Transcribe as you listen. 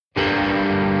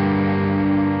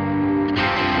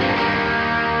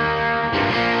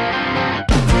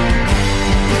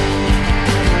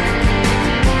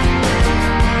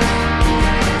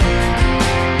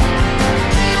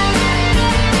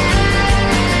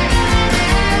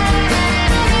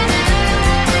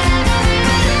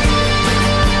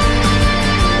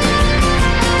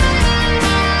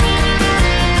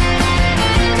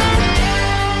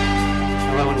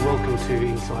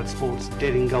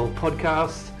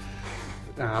podcast,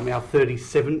 our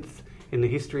 37th in the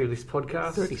history of this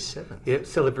podcast. 37th? Yep,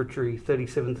 celebratory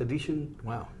 37th edition.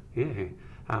 Wow. Yeah.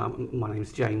 My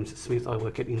name's James Smith. I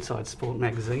work at Inside Sport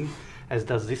magazine, as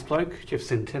does this bloke, Jeff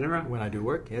Centenera. When I do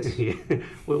work, yes. Yeah,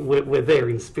 we're there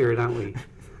in spirit, aren't we?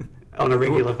 On a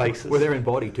regular basis. We're there in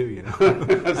body too, you know.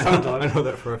 Sometimes. I know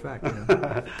that for a fact. You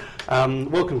know.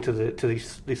 Welcome to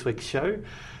this week's show,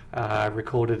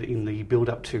 recorded in the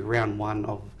build-up to round one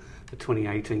of the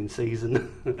 2018 season.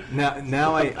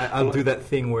 Now I'll do that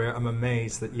thing where I'm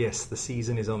amazed that yes, the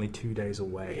season is only 2 days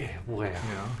away. Yeah, wow. You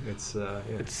know, it's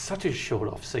It's such a short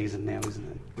off season now,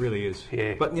 isn't it? really is.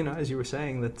 Yeah. But you know, as you were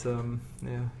saying, that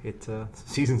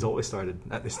season's always started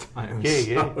at this time. Yeah.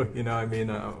 So, you know, I mean,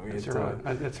 That's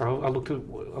right. That's right. I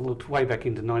looked way back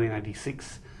into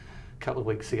 1986 a couple of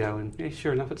weeks ago, and yeah,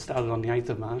 sure enough, it started on the 8th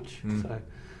of March. So.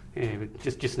 Yeah, it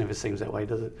just never seems that way,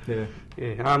 does it? Yeah.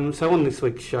 Yeah. So on this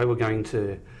week's show, we're going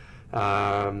to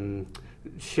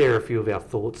share a few of our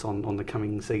thoughts on the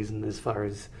coming season as far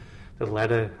as the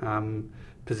ladder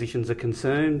positions are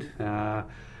concerned. We're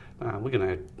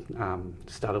going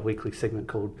to start a weekly segment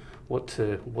called "What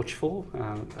to Watch For"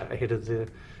 ahead of the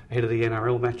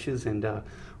NRL matches, and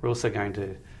we're also going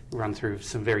to run through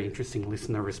some very interesting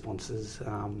listener responses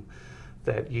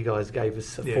that you guys gave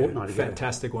us a fortnight ago.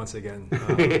 Fantastic once again,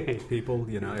 people.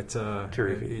 You know, it's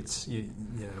terrific. It's you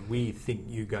know, we think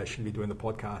you guys should be doing the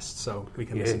podcast so we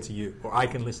can listen to you, or I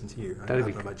can listen to you. I don't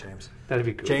know about James. That'd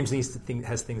be good. James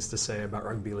has things to say about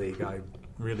rugby league. I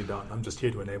really don't. I'm just here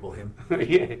to enable him.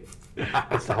 Yeah,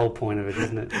 that's the whole point of it,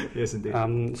 isn't it? Yes,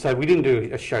 indeed. So we didn't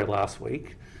do a show last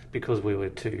week because we were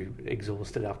too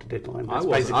exhausted after deadline.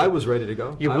 I was ready to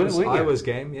go. I was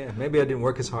game. Yeah, maybe I didn't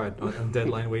work as hard on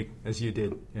deadline week as you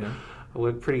did. You know, I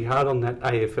worked pretty hard on that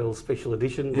AFL special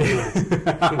edition.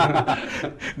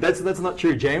 That's not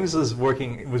true. James was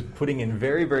putting in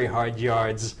very, very hard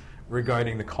yards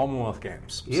regarding the Commonwealth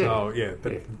Games. Yeah. So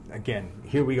again,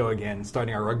 here we go again,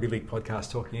 starting our rugby league podcast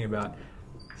talking about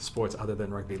sports other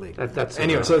than rugby league. That's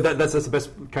the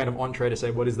best kind of entree to say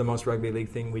what is the most rugby league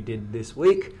thing we did this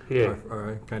week. Yeah.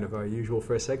 Or kind of our usual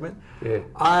first segment. Yeah.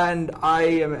 And I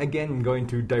am again going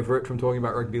to divert from talking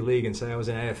about rugby league and say I was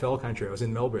in AFL country. I was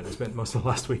in Melbourne. I spent most of the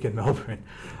last week in Melbourne.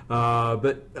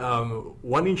 But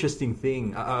one interesting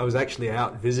thing, I was actually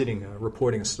out visiting,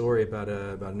 reporting a story about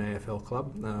an AFL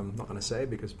club. I'm not going to say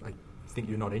because I think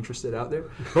you're not interested out there,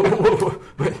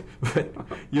 but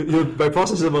you, by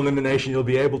process of elimination, you'll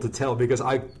be able to tell because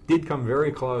I did come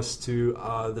very close to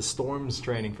the Storms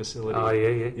training facility. Oh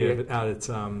yeah. Out at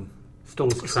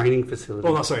Storms training facility.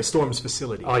 Oh no, sorry, Storms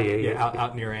facility. Oh yeah.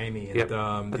 Out near Amy. And, yep.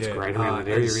 That's great around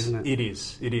that area, isn't it?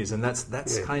 It is, and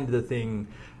that's kind of the thing.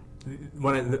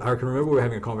 When I can remember we were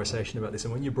having a conversation about this,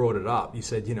 and when you brought it up, you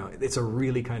said, you know, it's a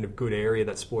really kind of good area,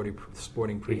 that sporting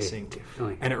precinct,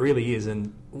 definitely. And it really is.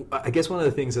 And I guess one of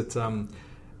the things that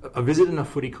I visit enough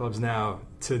footy clubs now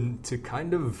to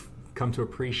kind of come to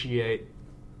appreciate,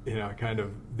 you know, kind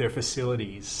of their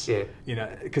facilities. Yeah. You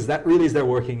know, because that really is their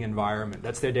working environment.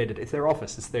 That's their day-to-day. It's their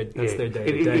office. That's their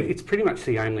day-to-day. It's pretty much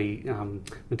the only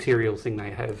material thing they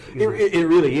have. It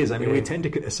really is. I mean, we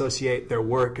tend to associate their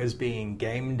work as being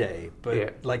game day,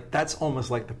 but like that's almost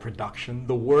like the production.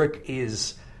 The work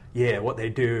is what they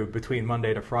do between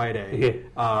Monday to Friday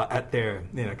at their,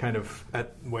 you know, kind of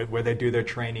at where they do their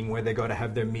training, where they go to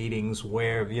have their meetings,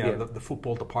 where, you know, the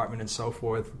football department and so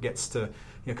forth gets to,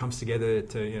 you know, comes together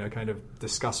to, you know, kind of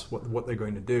discuss what they're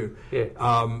going to do. Yeah.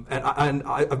 And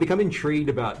I've become intrigued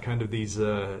about kind of these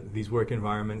work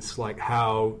environments, like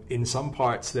how in some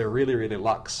parts they're really, really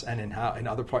luxe, and in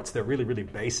other parts they're really, really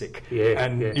basic. Yeah.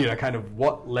 And you know, kind of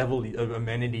what level of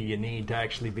amenity you need to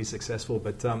actually be successful.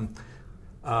 But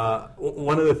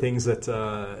one of the things that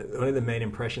one of the main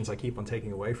impressions I keep on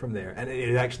taking away from there, and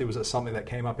it actually was something that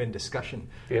came up in discussion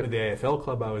with the AFL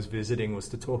club I was visiting, was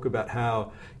to talk about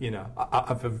how, you know,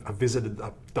 I've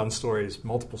done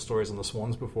multiple stories on the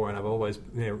Swans before, and I've always,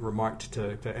 you know, remarked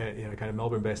to you know, kind of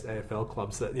Melbourne-based AFL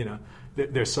clubs that, you know,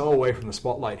 they're so away from the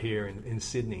spotlight here in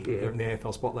Sydney, the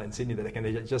AFL spotlight in Sydney, that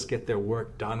they just get their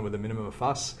work done with a minimum of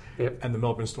fuss. And the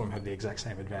Melbourne Storm have the exact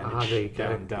same advantage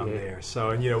down there. So,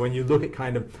 and you know, when you look at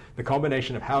kind of the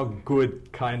combination of how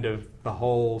good kind of the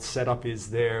whole setup is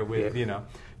there with, you know,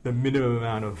 the minimum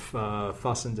amount of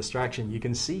fuss and distraction, you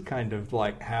can see kind of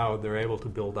like how they're able to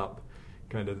build up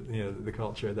kind of, you know, the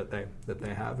culture that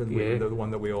they have, and the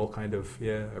one that we all kind of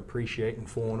appreciate and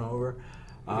fawn over.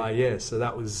 So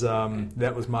that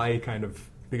was my kind of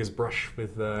biggest brush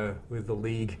with the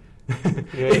league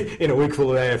in a week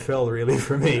full of AFL, really,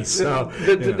 for me. So,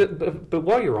 but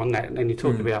while you're on that, and you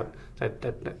talked about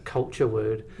that culture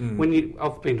word.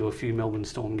 I've been to a few Melbourne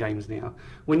Storm games now.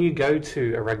 When you go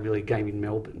to a rugby league game in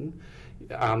Melbourne,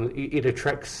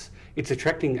 it's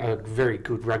attracting a very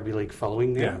good rugby league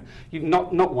following now.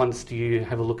 Not once do you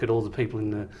have a look at all the people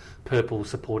in the purple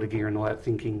supporter gear and all that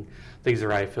thinking these are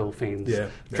AFL fans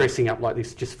dressing up like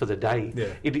this just for the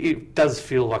day. It does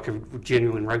feel like a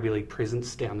genuine rugby league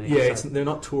presence down there. Yeah, they're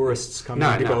not tourists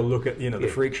coming to go look at the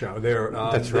freak show. They're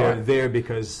there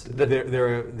because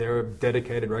they're a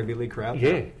dedicated rugby league crowd.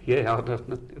 Yeah. It's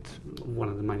one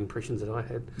of the main impressions that I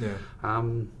had. Yeah.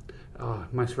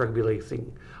 Most rugby league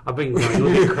thing. I've been going a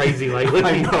little bit crazy lately.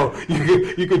 I know.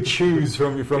 You could choose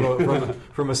from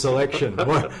a selection.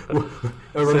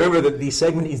 Remember that the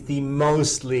segment is the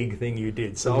most league thing you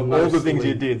did. So of all the things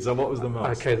you did, so what was the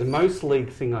most? Okay, the most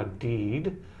league thing I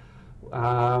did.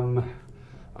 I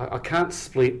can't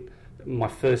split my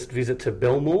first visit to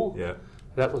Belmore. Yeah.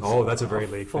 That was. Oh, that's a very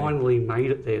league thing. Finally made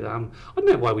it there. I don't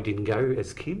know why we didn't go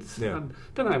as kids. Yeah. I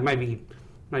don't know.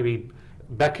 Maybe.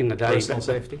 Back in the day, personal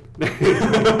safety.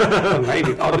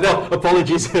 Maybe.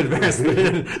 Apologies in advance,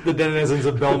 the denizens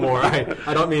of Belmore.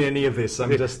 I don't mean any of this.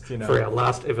 I'm just for our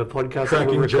last ever podcast,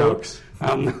 cracking jokes.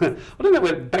 I don't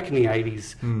know. Back in the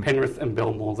 80s, Penrith and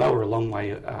Belmore, they were a long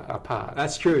way apart.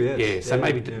 That's true. Yes. Yeah. So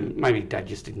maybe Dad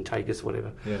just didn't take us,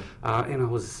 whatever. Yeah. And I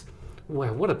was,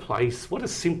 wow, what a place! What a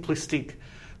simplistic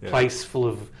place full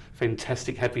of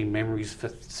fantastic, happy memories for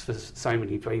so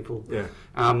many people. Yeah.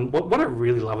 What I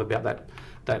really love about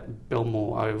that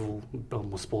Belmore Oval,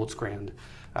 Belmore Sports Ground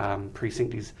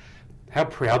precinct is how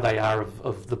proud they are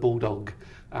of the Bulldog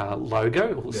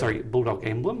logo, Bulldog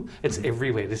emblem. It's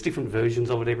everywhere. There's different versions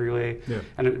of it everywhere. Yeah.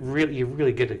 And you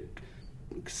really get a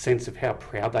sense of how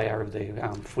proud they are of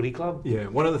their footy club. Yeah.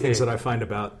 One of the things that I find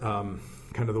about kind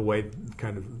of the way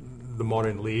the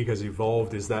modern league has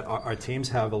evolved is that our teams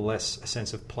have a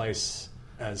sense of place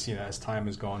as time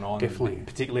has gone on. Definitely.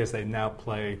 Particularly as they now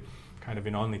play kind of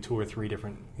in only 2 or 3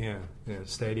 different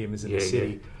stadiums in the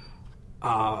city.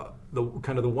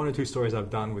 The one or two stories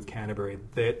I've done with Canterbury,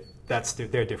 they're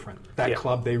different. That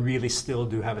club, they really still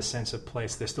do have a sense of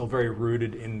place. They're still very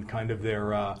rooted in kind of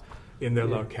their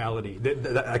locality.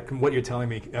 What you're telling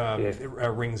me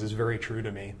rings is very true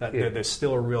to me. That there's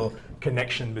still a real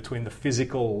connection between the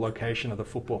physical location of the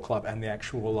football club and the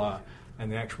actual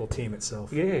team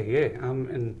itself.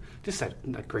 And just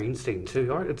that grandstand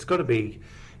too. It's got to be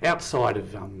outside of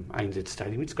ANZ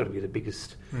Stadium. It's got to be the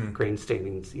biggest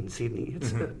grandstand in Sydney.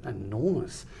 It's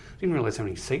enormous. I didn't realise how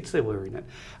many seats there were in it.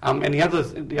 And the other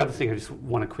thing I just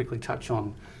want to quickly touch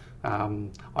on.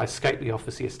 I escaped the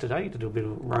office yesterday to do a bit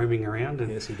of roaming around.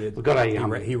 And yes, he did. We got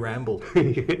he rambled.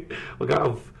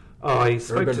 I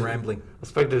spoke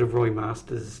to Roy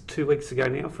Masters 2 weeks ago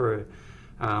now for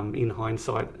a in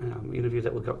hindsight interview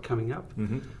that we've got coming up.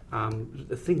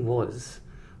 The thing was,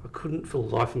 I couldn't for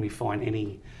the life of me find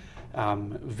any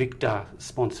Victor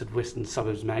sponsored Western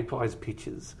Suburbs Magpies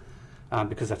pictures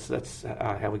because that's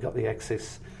how we got the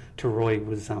access to Roy.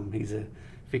 Was he's a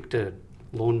Victor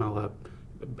lawnmower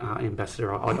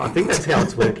ambassador. I think that's how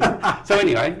it's working. So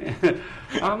anyway,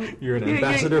 you're an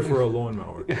ambassador for a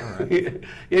lawnmower. All right.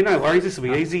 No worries. This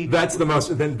will be easy. That is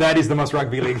the most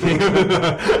rugby league thing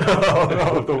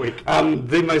of the week.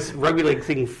 The most rugby league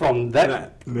thing from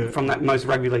that most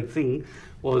rugby league thing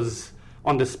was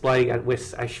on display at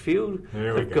West Ashfield.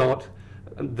 They've got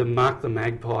the Mark the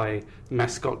Magpie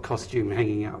mascot costume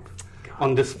hanging up.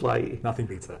 On display. Nothing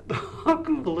beats that. I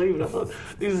couldn't believe it. I thought,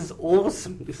 this is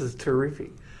awesome. This is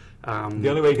terrific. The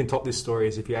only way you can top this story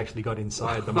is if you actually got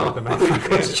inside the Mark the Magpie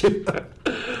costume.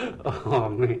 Oh,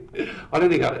 man. I don't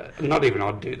think not even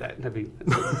I'd do that.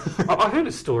 I heard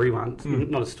a story once.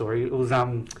 Not a story. It was,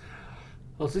 I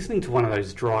was listening to one of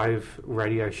those drive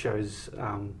radio shows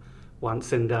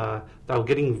once, and they were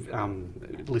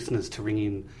getting listeners to ring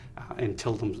in and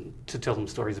tell them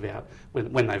stories about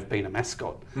when they've been a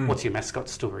mascot. What's your mascot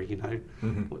story?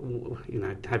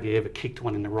 Have you ever kicked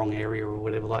one in the wrong area or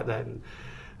whatever like that? And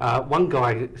one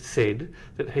guy said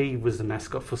that he was the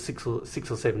mascot for six or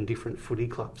seven different footy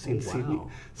clubs in Sydney.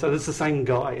 So it's the same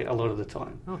guy a lot of the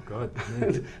time. Oh God,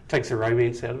 takes a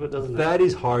romance out of it, doesn't it? That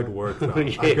is hard work, though.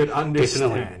 I could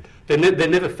understand. Definitely. They're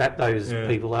never fat, those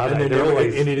people, are they? They're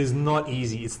always... And it is not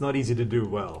easy. It's not easy to do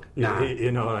well. No.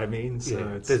 You know what I mean?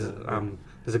 So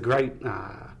there's a great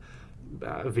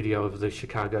video of the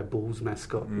Chicago Bulls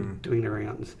mascot doing the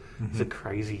rounds. It's a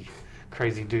crazy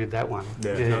dude, that one.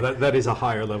 No, that is a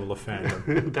higher level of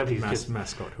fandom. That is just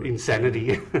mascot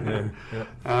insanity.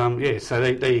 So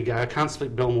there you go. I can't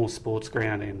split Belmore Sports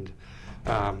Ground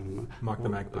and Mark the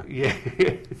Magpie. Yeah.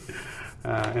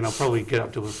 And I'll probably get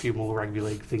up to a few more rugby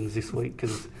league things this week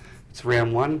because it's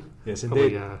round one. Yes,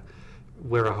 indeed.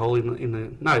 wear a hole in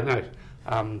the... No.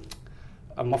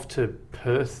 I'm off to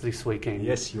Perth this weekend.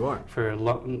 Yes, you are. For a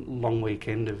long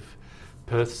weekend of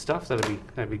Perth stuff.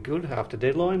 That'd be good after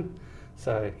deadline.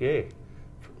 So, yeah,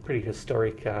 pretty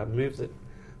historic move that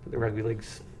the rugby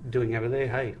league's doing over there.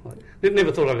 Hey,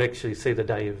 never thought I'd actually see the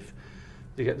day of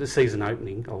the season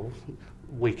opening, or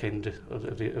weekend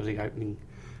of the opening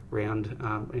round,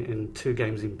 and 2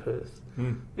 games in Perth.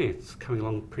 Yeah, it's coming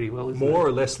along pretty well, isn't More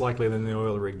or less likely than the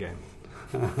oil rig game?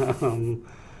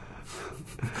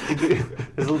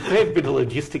 There's a fair bit of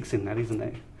logistics in that, isn't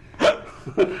there?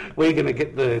 Where are you going to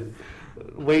get the...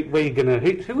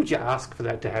 Who would you ask for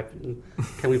that to happen?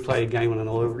 Can we play a game on an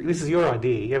oil rig? This is your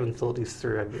idea. You haven't thought this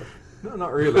through, have you? No,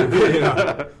 not really.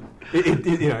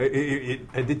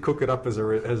 I did cook it up as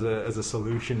a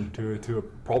solution to a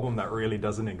problem that really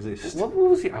doesn't exist. What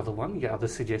was the other one? Your other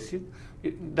suggestion?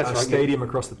 That's a right, stadium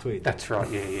across the Tweed. That's right.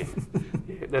 Yeah.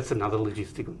 That's another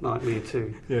logistical nightmare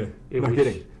too. Yeah, no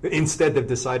kidding. Instead, they've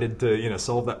decided to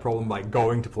solve that problem by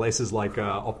going to places like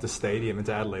Optus Stadium and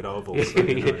to Adelaide Oval. So, what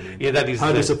I mean? Yeah, that is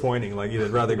how disappointing. Like you'd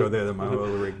rather go there than my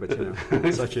oil rig, but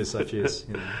such is.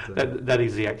 That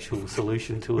is the actual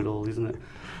solution to it all, isn't it?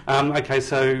 Okay,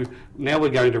 so now we're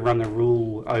going to run the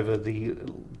rule over the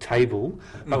table,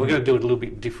 but we're going to do it a little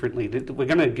bit differently. We're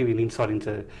going to give you an insight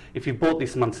into, if you bought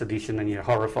this month's edition and you're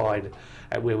horrified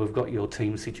at where we've got your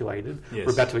team situated, yes.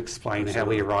 We're about to explain how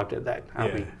we arrived at that,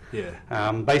 aren't we?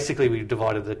 Yeah. Basically, we've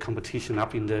divided the competition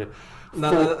up into...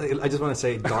 No, I just want to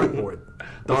say dartboard.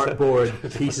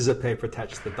 Dartboard, pieces of paper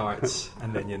attached to the darts,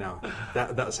 and then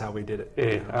that's how we did it.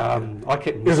 Yeah, I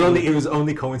kept. It was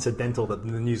only coincidental that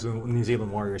the New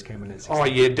Zealand Warriors came in at 16. Oh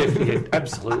yeah, definitely,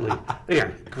 absolutely.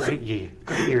 Yeah, great year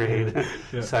ahead.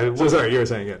 Yeah. So sorry, you were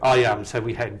saying it. Oh yeah, so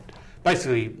we had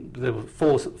basically there were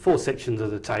four sections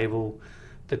of the table.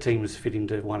 The teams fit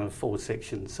into one of 4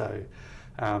 sections, so.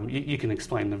 You can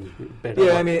explain them better.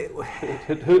 Yeah, I mean,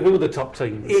 who are the top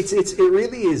teams? It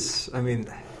really is. I mean,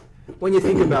 when you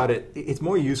think about it, it's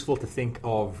more useful to think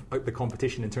of the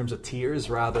competition in terms of tiers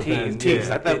rather than tiers.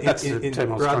 That's the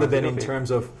term I was rather than in here.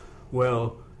 terms of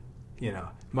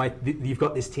you've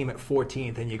got this team at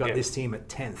 14th and you got this team at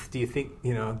 10th. Do you think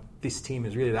this team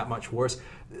is really that much worse?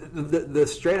 The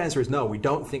straight answer is no. We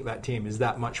don't think that team is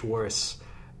that much worse.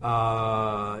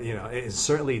 It's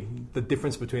certainly the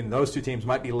difference between those 2 teams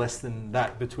might be less than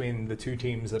that between the 2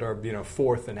 teams that are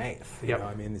 4th and 8th. Yep.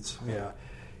 I mean,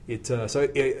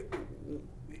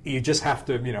 you just have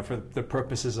to for the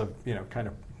purposes of kind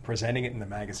of presenting it in the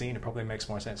magazine, it probably makes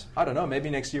more sense. I don't know.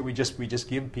 Maybe next year we just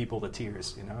give people the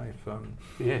tiers. If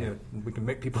we can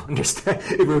make people understand,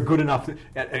 if we're good enough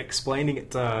at explaining it,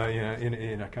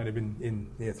 kind of in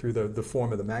through the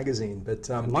form of the magazine. But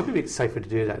it might be a bit safer to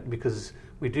do that because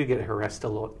we do get harassed a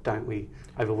lot, don't we,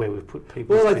 over where we've put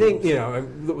people. Well, I think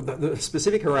the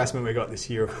specific harassment we got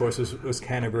this year, of course, was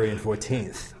Canterbury in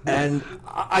 14th, and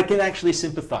I can actually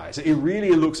sympathise. It really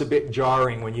looks a bit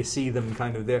jarring when you see them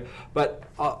kind of there. But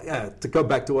to go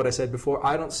back to what I said before,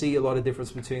 I don't see a lot of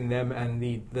difference between them and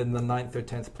the 9th or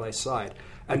 10th place side,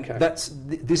 and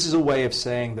this is a way of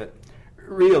saying that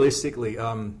realistically.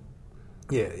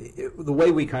 The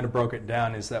way we kind of broke it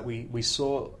down is that we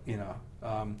saw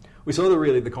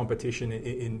the competition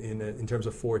in terms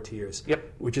of 4 tiers.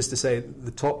 Yep. Which is to say,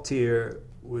 the top tier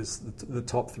was the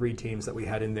top 3 teams that we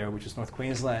had in there, which is North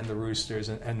Queensland, the Roosters,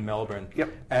 and Melbourne. Yep.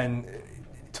 And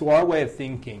to our way of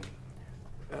thinking,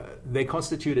 they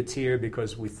constitute a tier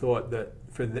because we thought that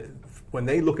when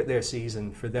they look at their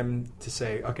season, for them to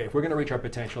say, okay, if we're going to reach our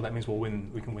potential, that means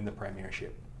we can win the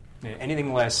premiership.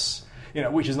 Anything less.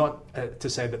 Which is not to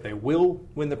say that they will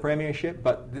win the premiership,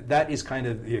 but that is kind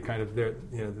of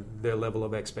their level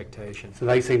of expectation. So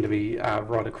they seem to be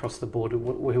right across the board.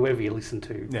 Whoever you listen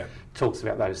to talks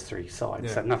about those 3 sides.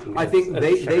 Yeah. So nothing. I think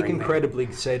they can credibly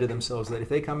say to themselves that if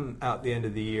they come out the end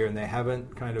of the year and they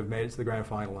haven't kind of made it to the grand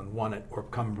final and won it, or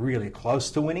come really close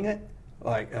to winning it,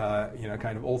 like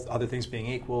kind of all other things being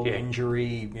equal,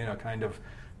 injury, kind of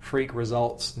freak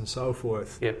results and so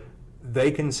forth. Yep.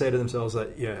 They can say to themselves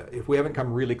that if we haven't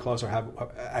come really close or have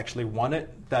actually won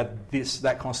it,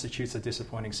 that constitutes a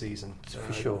disappointing season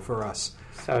for sure for us.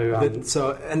 So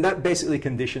and that basically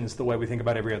conditions the way we think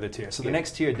about every other tier. So the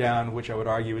next tier down, which I would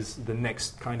argue is the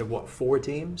next kind of 4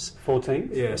 teams. 4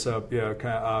 teams. Yeah. So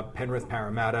Penrith,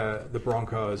 Parramatta, the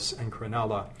Broncos, and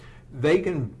Cronulla. They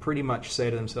can pretty much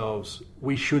say to themselves,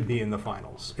 we should be in the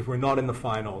finals. If we're not in the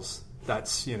finals,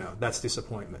 that's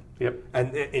disappointment. Yep.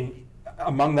 And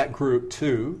among that group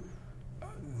too,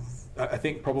 I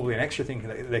think probably an extra thing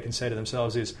that they can say to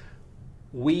themselves is,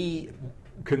 we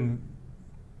can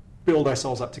build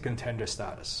ourselves up to contender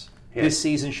status. This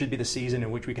season should be the season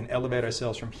in which we can elevate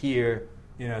ourselves from here,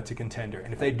 to contender.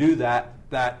 And if they do that,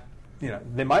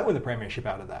 they might win the premiership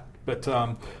out of that. But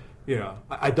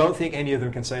I don't think any of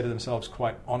them can say to themselves,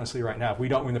 quite honestly, right now, if we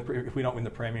don't win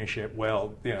the premiership,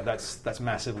 well, that's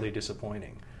massively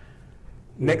disappointing.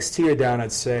 Next tier down,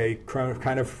 I'd say,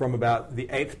 kind of from about the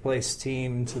 8th place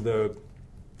team to the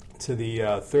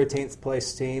 13th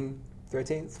place team,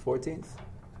 13th, 14th.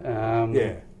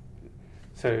 Yeah.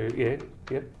 So yeah.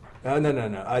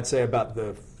 No. I'd say about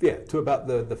the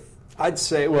I'd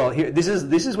say, well, here this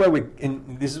is where we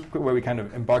kind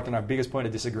of embarked on our biggest point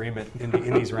of disagreement in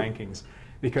these rankings,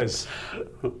 because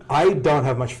I don't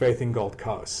have much faith in Gold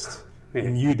Coast,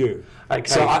 and you do. Okay.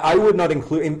 So I would not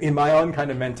include in my own kind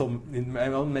of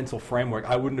mental framework.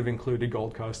 I wouldn't have included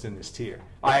Gold Coast in this tier.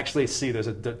 I actually see there's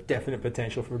a definite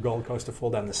potential for Gold Coast to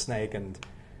fall down the snake and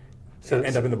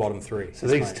end up in the bottom 3. So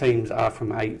these teams are from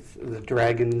 8th. The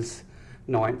Dragons,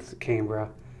 9th, Canberra,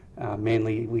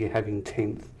 Manly we're having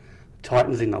 10th.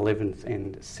 Titans in 11th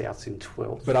and Souths in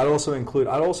 12th. But I'd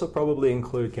also probably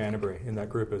include Canterbury in that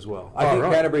group as well. I think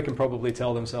Canterbury can probably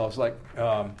tell themselves, like,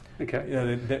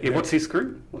 okay. What's this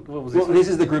group? What was this? Well, this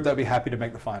is the group that would be happy to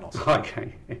make the finals.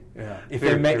 Okay. Yeah. If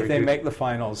they make the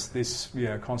finals, this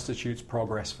constitutes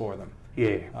progress for them.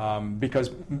 Yeah. Because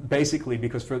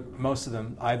for most of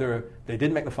them, either they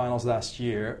didn't make the finals last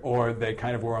year, or they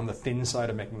kind of were on the thin side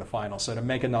of making the finals. So to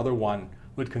make another one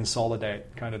would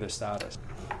consolidate kind of their status.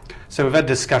 So we've had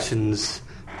discussions,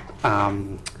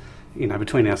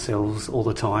 between ourselves all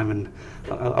the time, and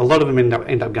a lot of them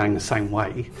end up going the same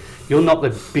way. You're not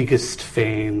the biggest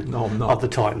fan of the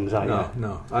Titans, are you?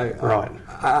 No.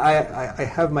 I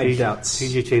have my doubts.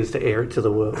 Here's your chance to air it to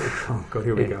the world. Oh God,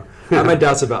 here we go. I have my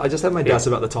doubts about. I just have my doubts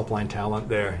about the top line talent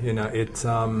there.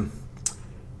 And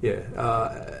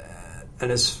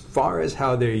as far as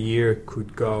how their year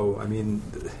could go, I mean,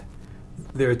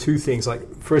 there are two things.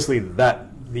 Like, firstly, that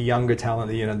the younger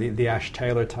talent, the Ash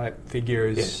Taylor type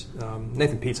figures. Yeah.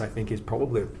 Nathan Peets, I think, is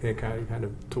probably kind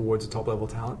of towards the top level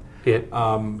talent. Yeah.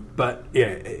 But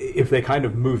if they kind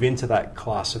of move into that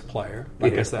class of player, I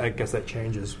guess that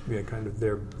changes kind of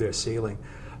their ceiling.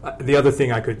 The other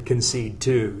thing I could concede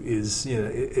too is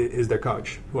their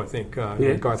coach, who I think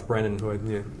Garth Brennan,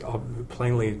 who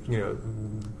plainly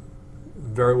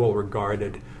very well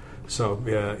regarded. So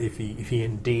if he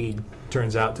indeed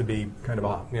turns out to be kind of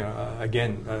a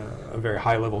very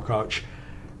high level coach,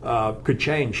 could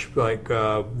change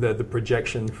the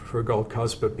projection for Gold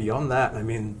Coast. But beyond that, I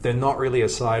mean, they're not really a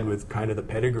side with kind of the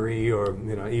pedigree or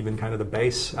even kind of the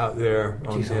base out there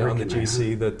on the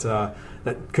GC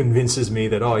that convinces me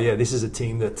that this is a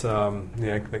team that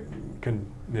that can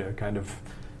kind of.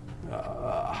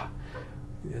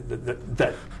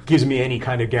 That gives me any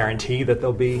kind of guarantee that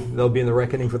they'll be in the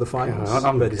reckoning for the finals.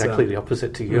 I'm exactly the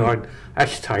opposite to you.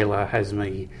 Ash Taylor has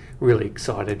me really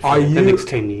excited for the next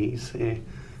 10 years. Yeah.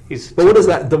 But what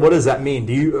does that mean?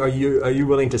 Are you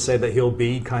willing to say that he'll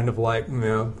be kind of like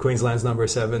Queensland's number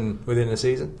 7 within a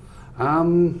season?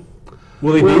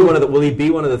 Will he be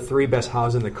one of the 3 best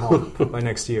halves in the comp by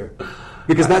next year?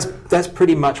 Because that's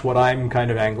pretty much what I'm kind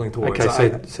of angling towards.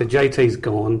 Okay, so JT's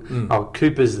gone.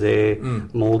 Cooper's there.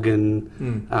 Morgan.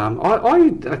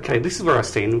 This is where I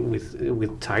stand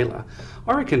with Taylor.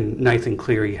 I reckon Nathan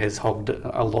Cleary has hogged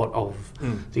a lot of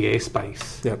the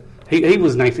airspace. Yep. He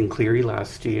was Nathan Cleary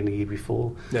last year and the year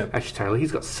before. Yep. Ash Taylor.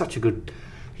 He's got such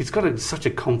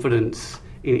a confidence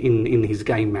in his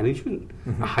game management.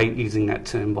 I hate using that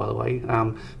term, by the way.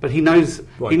 But he knows...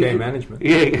 game management?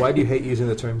 Yeah. Why do you hate using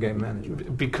the term game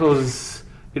management? Because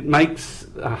it makes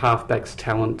a halfback's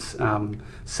talents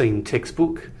seem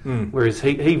textbook, whereas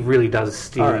he really does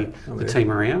steer the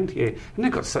team around. Yeah, and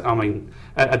they've got...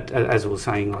 as I was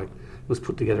saying, it was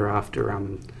put together after,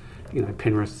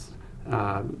 Penrith...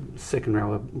 second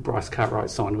rower Bryce Cartwright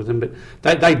signed with them,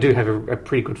 but they do have a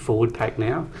pretty good forward pack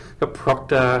now. Got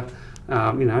Proctor,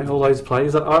 all those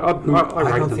players. I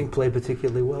don't think played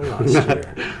particularly well last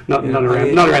year. Not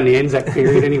around the Anzac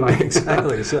period anyway.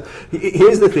 Exactly. So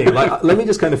here's the thing. Let me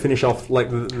just kind of finish off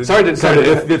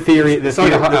the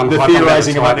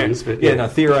theorizing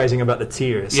about theorizing about the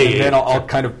tiers. Then I'll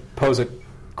kind of pose a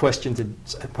question to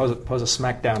pose a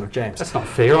smackdown of James. That's not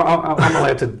fair. I'm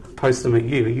allowed to post them at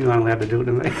you. You're not allowed to do it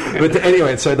to me. But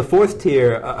anyway, so the 4th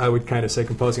tier, I would kind of say,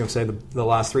 composing of, say, the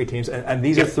last 3 teams, and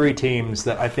these are 3 teams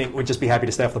that I think would just be happy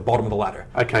to stay off the bottom of the ladder.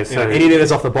 Okay, so anything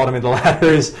that's off the bottom of the ladder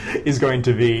is going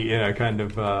to be going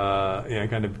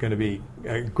to be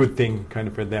a good thing kind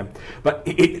of for them. But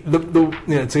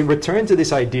to return to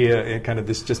this idea, kind of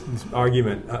this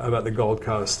argument about the Gold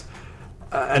Coast.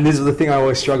 And this is the thing I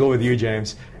always struggle with you,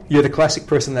 James. you're the classic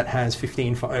person that has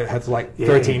 13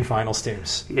 finals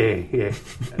teams. Yeah.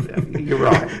 You're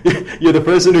right. You're the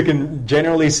person who can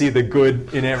generally see the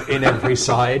good in every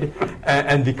side,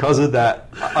 and because of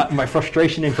that, my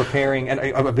frustration in preparing, and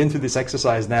I've been through this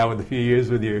exercise now in a few years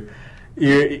with you.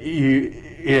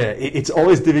 It's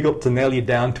always difficult to nail you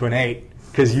down to an 8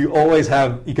 because you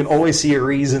can always see a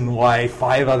reason why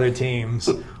 5 other teams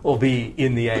will be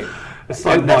in the 8.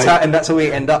 That's how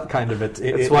we end up kind of.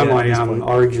 That's why my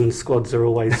Origin squads are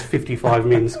always 55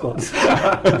 men squads.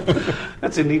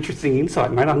 That's an interesting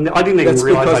insight, mate. I didn't even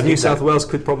realise because New South Wales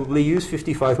could probably use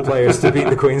 55 players to beat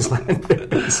the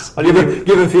Queenslanders.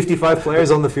 Given 55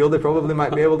 players on the field, they probably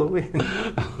might be able to win.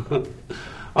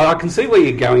 I can see where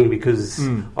you're going because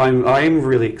I am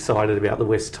really excited about the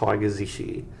West Tigers this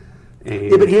year.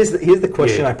 But here's the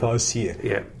question I pose here.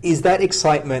 Yeah. Is that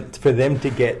excitement for them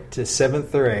to get to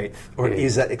 7th or 8th, or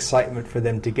is that excitement for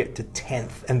them to get to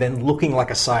 10th and then looking like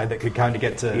a side that could kind of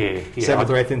get to 7th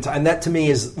or 8th in time? And that to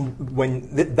me is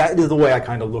that is the way I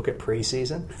kind of look at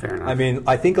preseason. Fair enough. I mean,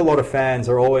 I think a lot of fans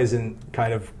are always in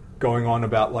kind of going on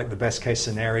about like the best case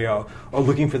scenario or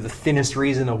looking for the thinnest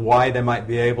reason of why they might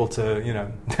be able to,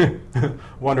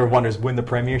 wonder of wonders, win the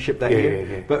premiership that year.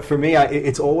 Yeah. But for me,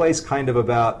 it's always kind of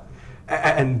about,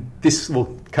 and this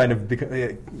will kind of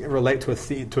relate to a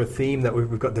theme that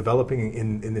we've got developing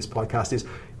in this podcast, is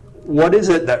what is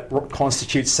it that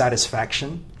constitutes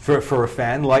satisfaction for a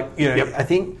fan? I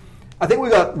think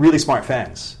we've got really smart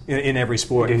fans in every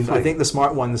sport. And I think the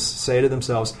smart ones say to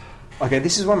themselves, okay,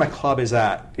 this is where my club is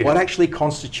at. Yeah. What actually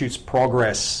constitutes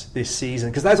progress this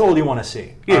season? Because that's all you want to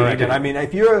see. Yeah, I reckon. I mean,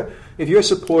 if you're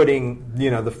supporting, the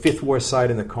 5th worst side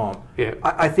in the comp,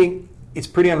 I think it's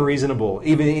pretty unreasonable,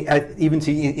 even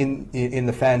in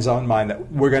the fans' own mind,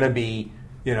 that we're going to be,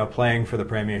 playing for the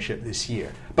premiership this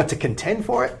year. But to contend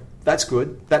for it, that's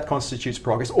good. That constitutes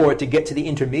progress. Or to get to the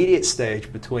intermediate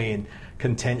stage between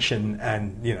contention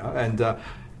and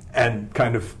and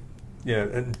kind of.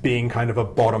 And being kind of a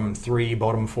bottom 3,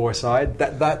 bottom 4 side,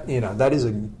 that's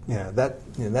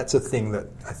a thing that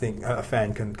I think a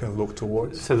fan can look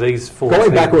towards. So these 4 going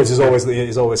backwards is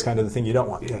always kind of the thing you don't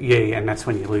want. Yeah, and that's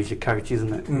when you lose your coach,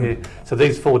 isn't it? Yeah. So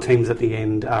these 4 teams at the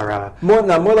end are more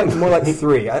like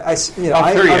 3.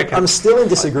 I'm still in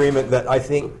disagreement that I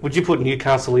think. Would you put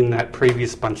Newcastle in that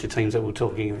previous bunch of teams that we're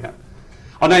talking about?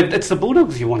 I know it's the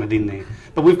Bulldogs you wanted in there,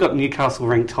 but we've got Newcastle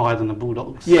ranked higher than the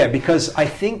Bulldogs. Yeah, because I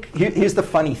think here's the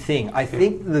funny thing. I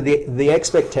think the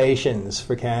expectations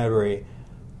for Canterbury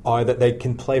are that they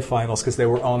can play finals because they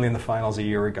were only in the finals a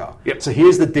year ago. Yep. So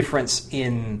here's the difference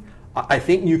I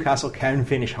think Newcastle can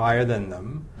finish higher than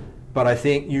them, but I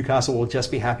think Newcastle will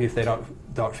just be happy if they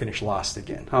don't finish last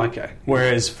again. Oh, okay.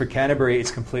 Whereas for Canterbury,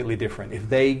 it's completely different. If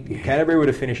Canterbury were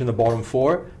to finish in the bottom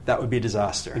 4, that would be a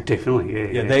disaster.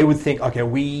 Definitely, yeah. They would think, okay,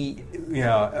 we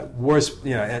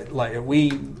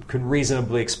could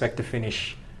reasonably expect to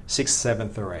finish 6th,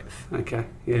 7th, or 8th. Okay,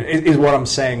 yeah. Is what I'm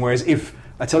saying. Whereas if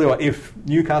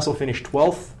Newcastle finished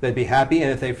 12th, they'd be happy,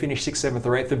 and if they finished 6th, 7th,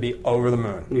 or 8th, they'd be over the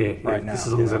moon. Right now. Just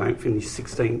as long as they don't finish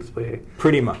 16th, where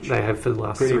pretty much they have for the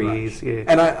last 3 years. Yeah.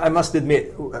 And I must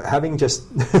admit, having just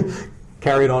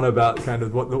carried on about kind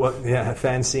of what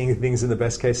fans seeing things in the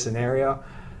best case scenario,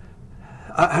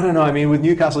 I don't know. I mean, with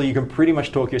Newcastle, you can pretty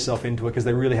much talk yourself into it because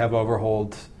they really have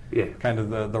overhauled kind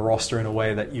of the roster in a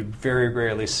way that you very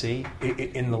rarely see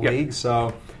in the league.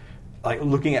 So, like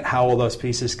looking at how all those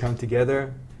pieces come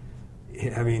together,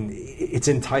 I mean, it's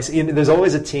enticing. There's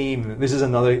always a team. This is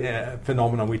another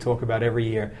phenomenon we talk about every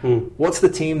year. What's the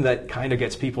team that kind of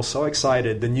gets people so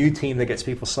excited? The new team that gets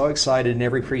people so excited in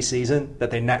every preseason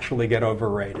that they naturally get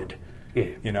overrated.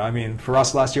 Yeah. I mean, for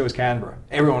us last year it was Canberra.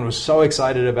 Everyone was so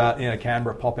excited about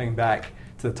Canberra popping back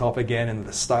to the top again and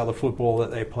the style of football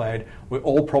that they played. We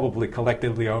all probably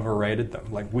collectively overrated them.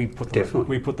 Like we put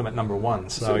them at number 1.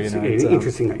 So it's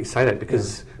interesting that you say that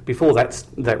because before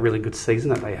that really good season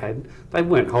that they had, they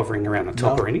weren't hovering around the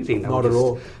top or anything. Not at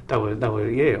all. They were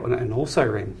and also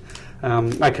ran.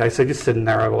 Okay, so just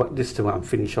to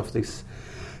finish off this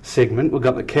segment, we've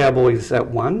got the Cowboys at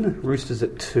 1, Roosters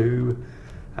at 2.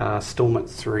 Storm at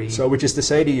 3. So, which is to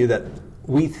say to you that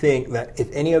we think that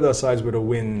if any of those sides were to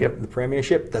win the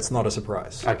premiership, that's not a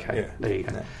surprise. Okay, there you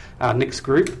go. Next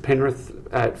group, Penrith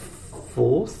at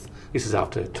 4th. This is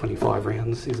after 25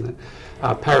 rounds, isn't it?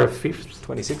 Para 5th.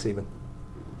 26 even.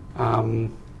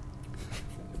 Para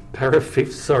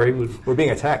 5th, sorry. We're being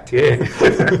attacked. Yeah.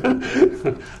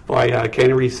 By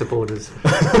Canterbury supporters.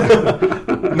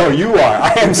 No, you are.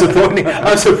 I'm supporting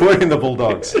the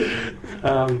Bulldogs.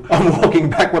 I'm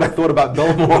walking back what I thought about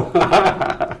Belmore.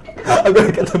 I've got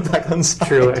to get them back on side.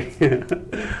 Truly.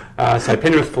 So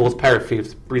Penrith 4th, Para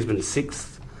 5th, Brisbane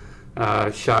 6th,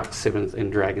 Sharks 7th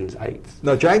and Dragons 8th.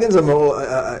 No, Dragons are more.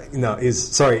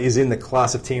 Is in the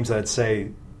class of teams that I'd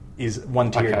say is one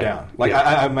tier down. Like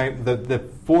the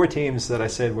 4 teams that I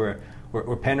said were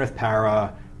Penrith,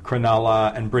 Para,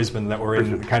 Cronulla, and Brisbane that were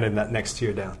in kind of that next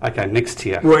tier down. Okay, next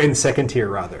tier. We're in second tier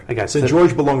rather. Okay, St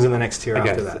George belongs in the next tier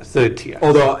after that. Third tier.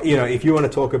 Although if you want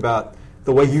to talk about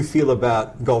the way you feel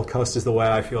about Gold Coast is the way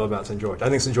I feel about St George. I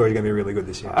think St George is going to be really good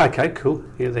this year. Okay, cool.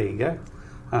 Yeah, there you go.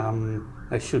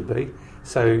 They should be.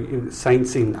 So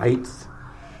Saints in 8th,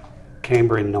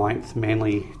 Canberra in 9th,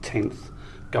 Manly 10th,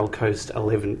 Gold Coast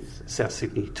 11th, South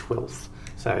Sydney 12th.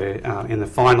 So in the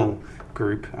final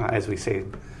group, as we said,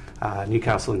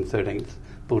 Newcastle in 13th,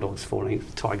 Bulldogs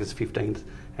 14th, Tigers 15th,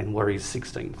 and Warriors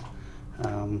 16th.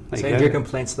 Send your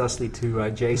complaints thusly to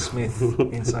Jay Smith,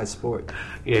 Inside Sport.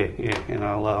 Yeah, and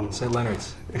I'll St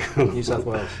Leonard's, New South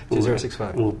Wales,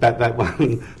 2065. We'll bat that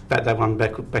one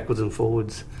backwards and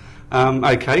forwards.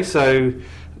 Okay, so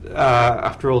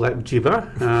after all that gibber,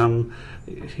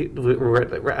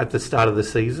 we're at the start of the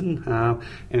season,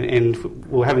 and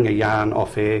we're having a yarn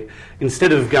off air.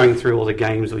 Instead of going through all the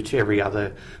games, which every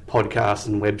other podcast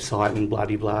and website and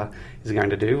blah-de-blah is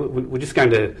going to do, we're just going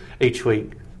to each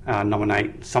week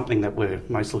nominate something that we're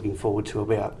most looking forward to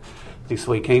about this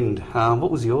weekend.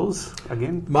 What was yours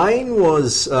again? Mine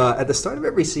was at the start of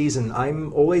every season.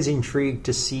 I'm always intrigued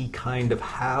to see kind of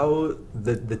how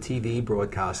the TV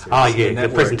broadcasters, the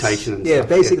presentation, and stuff,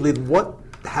 basically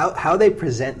how they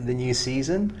present the new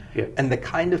season, and the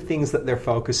kind of things that they're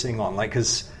focusing on, like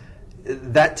because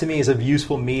that to me is a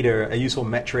useful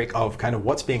metric of kind of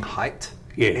what's being hyped.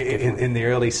 In the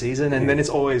early season, and then it's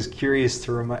always curious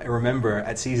to remember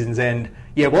at season's end,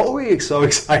 what were we so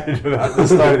excited about at the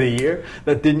start of the year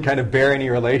that didn't kind of bear any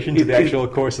relation to the actual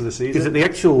course of the season? Is it the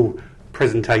actual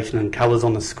presentation and colours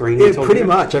on the screen? Pretty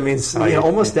much. I mean,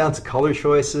 almost down to colour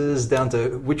choices, down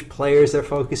to which players they're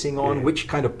focusing on, which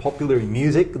kind of popular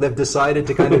music they've decided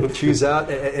to kind of choose out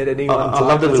at any one time. I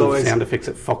love the little sound effects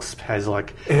that Fox has, like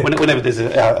whenever there's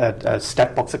a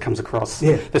stat box that comes across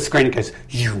the screen, it goes.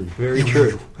 Very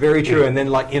true, very true. And then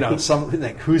something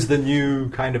like who's the new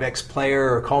kind of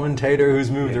ex-player or commentator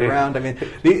who's moved around. I mean,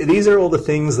 these are all the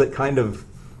things that kind of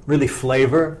really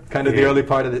flavor kind of the early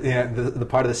part of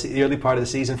the early part of the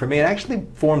season for me. It actually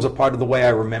forms a part of the way I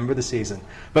remember the season.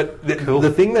 But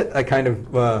the thing that I kind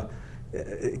of the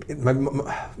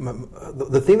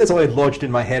thing that's always lodged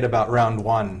in my head about round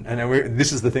one, and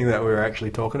this is the thing that we were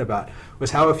actually talking about,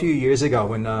 was how a few years ago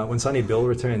when Sonny Bill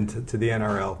returned to the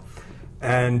NRL.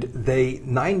 And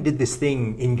Nine did this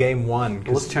thing in game one. It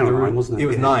was Channel 9, wasn't it? It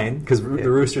was Nine, because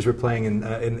the Roosters were playing in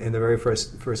the very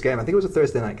first game. I think it was a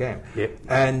Thursday night game. Yep.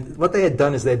 And what they had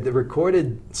done is they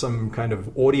recorded some kind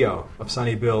of audio of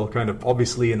Sonny Bill, kind of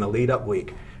obviously in the lead-up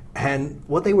week. And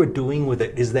what they were doing with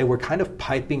it is they were kind of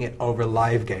piping it over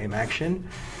live game action.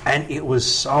 And it was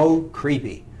so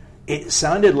creepy. It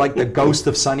sounded like the ghost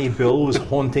of Sonny Bill was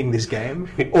haunting this game,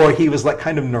 or he was like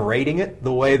kind of narrating it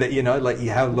the way that, like you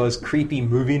have those creepy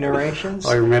movie narrations.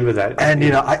 I remember that. And,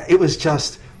 it was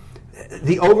just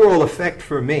the overall effect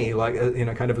for me, like,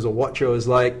 kind of as a watcher, was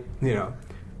like,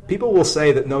 people will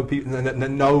say that no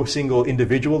single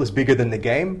individual is bigger than the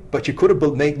game, but you could have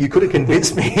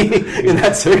convinced me in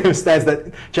that circumstance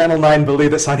that Channel 9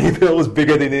 believed that Sonny Bill was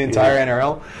bigger than the entire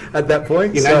NRL at that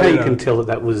point. You know how you can tell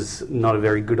that was not a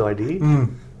very good idea?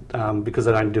 Because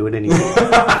I don't do it anymore.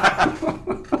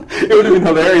 It would have been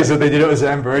hilarious if they did it with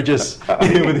Sam Burgess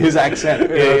with his accent for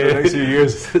the next few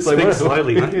years. It's like,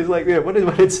 slowly, mate. He's like, what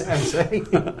did Sam say?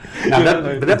 But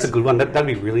that's a good one. That'd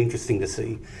be really interesting to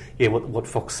see. What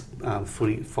Fox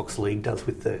Fox League does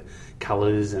with the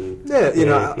colours and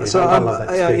So I love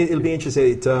that it'll be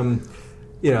interesting.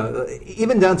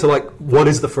 Even down to like what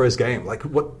is the first game? Like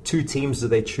what two teams do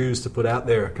they choose to put out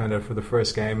there, kind of for the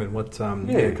first game, and what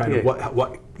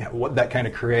what that kind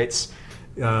of creates.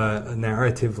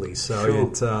 Narratively,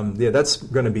 so sure. That's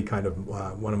going to be kind of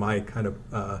one of my kind of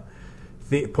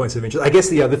points of interest. I guess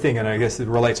the other thing, and I guess it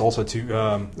relates also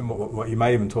to what you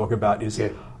may even talk about, is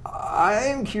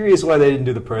I'm curious why they didn't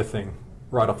do the Perth thing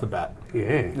right off the bat.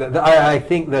 I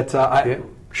think that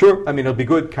sure. I mean, it'll be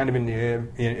good, kind of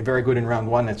very good in round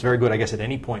one. It's very good, I guess, at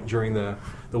any point during the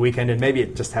weekend, and maybe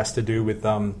it just has to do with.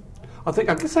 I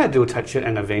guess they had to attach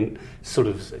an event sort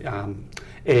of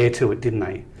air to it, didn't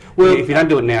they? Well, if you don't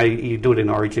do it now, you do it in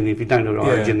Origin. If you don't do it in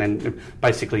Origin, then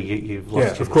basically you've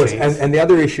lost your chance. And the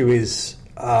other issue is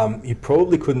you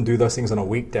probably couldn't do those things on a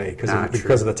weekday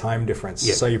because of the time difference.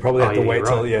 So you probably have to wait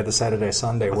till the Saturday,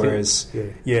 Sunday. Whereas,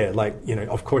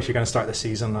 of course you're going to start the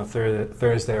season on a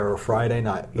Thursday or a Friday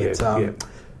night. But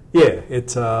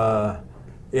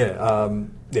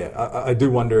I do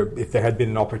wonder if there had been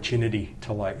an opportunity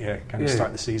to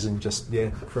start the season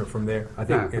from there. I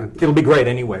think it'll be great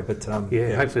anyway. But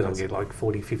hopefully they'll get like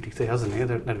 40, 50,000 there.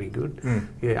 That'd be good.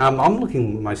 I'm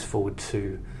looking most forward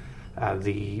to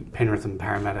the Penrith and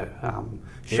Parramatta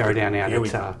showdown out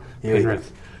at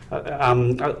Penrith.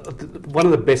 One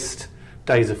of the best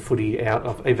days of footy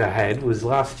I've ever had was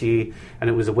last year, and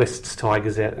it was the Wests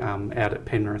Tigers out at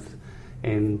Penrith,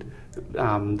 and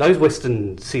those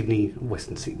Western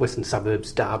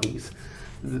suburbs derbies,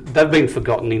 they've been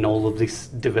forgotten in all of this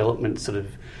development, sort of,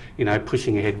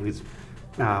 pushing ahead with,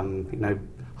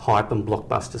 hype and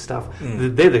blockbuster stuff.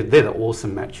 They're the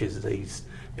awesome matches, these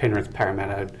Penrith,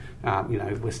 Parramatta,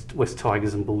 West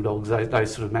Tigers and Bulldogs,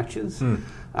 those sort of matches.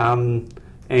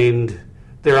 And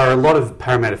there are a lot of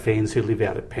Parramatta fans who live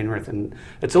out at Penrith, and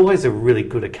it's always a really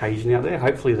good occasion out there.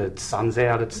 Hopefully the sun's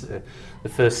out. It's the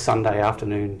first Sunday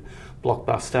afternoon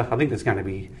blockbuster. I think there's going to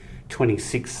be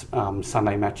 26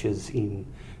 Sunday matches in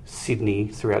Sydney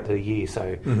throughout the year.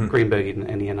 So Greenberg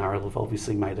and the NRL have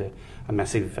obviously made a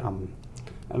massive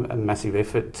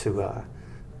effort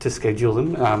to schedule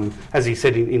them. As he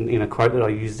said in a quote that I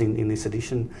used in this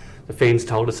edition, the fans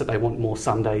told us that they want more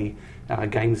Sunday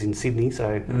games in Sydney,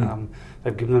 so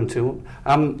they've given them to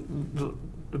them.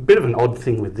 A bit of an odd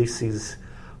thing with this is,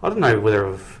 I don't know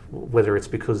whether it's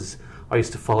because I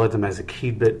used to follow them as a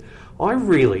kid, but I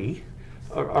really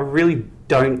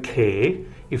don't care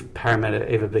if Parramatta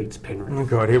ever beats Penrith. Oh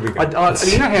God, here we go. You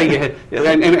know how you had,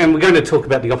 and we're going to talk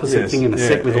about the opposite thing in a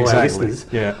sec with all our listeners.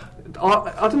 Yeah.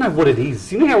 I don't know what it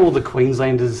is. You know how all the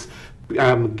Queenslanders,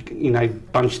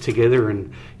 bunched together,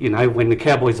 and when the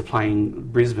Cowboys are playing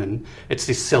Brisbane, it's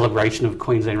this celebration of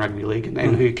Queensland Rugby League,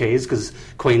 and who cares because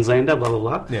Queenslander, blah blah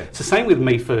blah. Yeah. It's the same with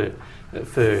me for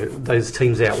those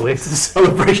teams out west. It's a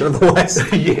celebration of the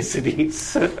West. Yes, it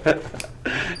is.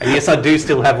 And yes, I do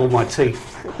still have all my teeth.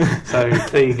 So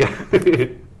there you go.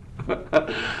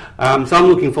 So I'm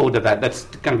looking forward to that. That's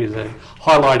going to be the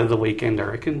highlight of the weekend, I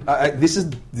reckon. This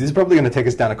is probably going to take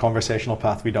us down a conversational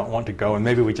path we don't want to go, and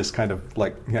maybe we just kind of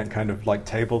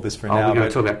table this for now. We're going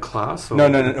to talk about class? Or? No.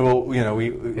 Well,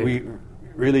 we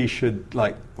really should,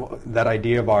 that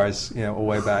idea of ours,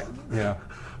 way back,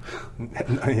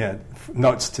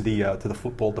 notes to the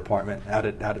football department out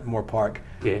at Moore Park,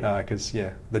 because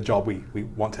the job we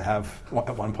want to have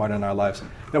at one point in our lives.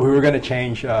 No, we were going to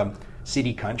change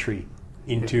city country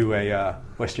into a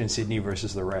Western Sydney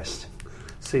versus the rest.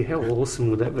 See, how awesome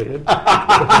would that be?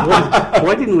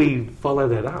 Why didn't we follow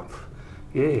that up?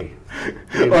 Yeah.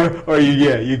 Or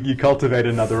you cultivate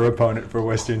another opponent for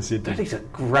Western Sydney. That is a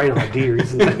great idea,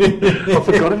 isn't it? I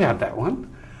forgot about that one.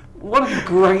 What a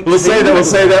great! We'll say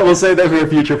that for a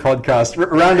future podcast.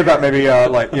 Round about maybe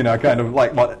kind of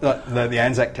like what the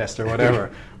Anzac test or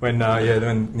whatever.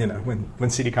 When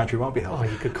City Country won't be held. Oh,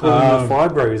 you could call them the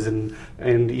Fibros,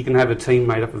 and you can have a team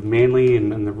made up of Manly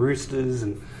and the Roosters,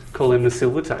 and call them the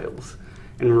Silvertails,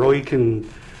 and Roy can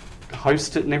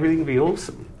host it, and everything would be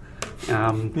awesome.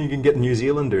 You can get New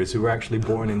Zealanders who were actually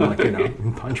born in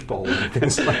in Punch Bowl and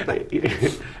things like that.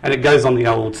 And it goes on the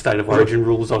old state of origin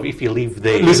rules of if you live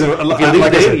there,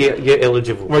 you're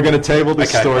eligible. We're going to table this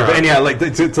story. Right. But anyhow,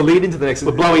 to lead into the next...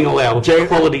 We're blowing all our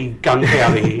quality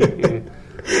gunpowder here.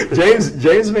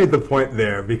 James made the point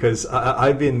there, because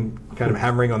I've been kind of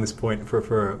hammering on this point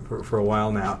for a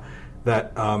while now,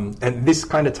 that and this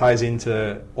kind of ties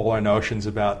into all our notions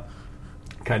about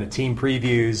kind of team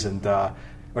previews and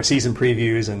or season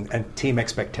previews and team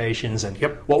expectations and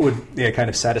what would kind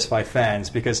of satisfy fans,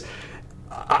 because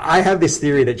I have this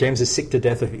theory that James is sick to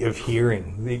death of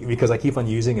hearing, because I keep on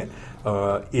using it,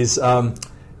 is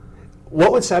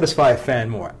what would satisfy a fan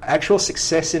more, actual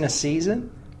success in a season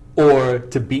or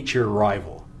to beat your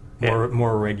rival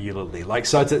more regularly?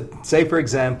 So to say, for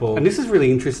example... And this is really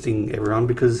interesting, everyone,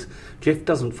 because Jeff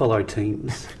doesn't follow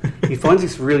teams. He finds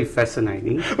this really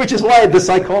fascinating. Which is why the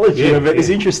psychology of it is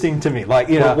interesting to me. Why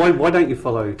don't you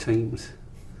follow teams?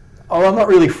 Oh, I'm not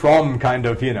really from kind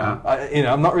of,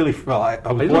 I'm not really... Well, I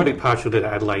was born... a bit partial to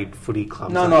Adelaide Footy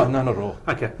Club. No, not at all.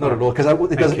 Okay. Not at all, because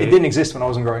it didn't exist when I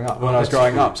was growing up,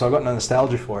 so I've got no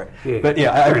nostalgia for it. Yeah. But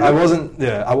I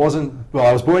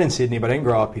was born in Sydney, but I didn't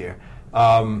grow up here.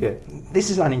 This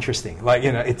is uninteresting. But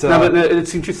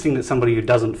it's interesting that somebody who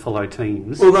doesn't follow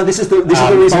teams. Well, no, this is the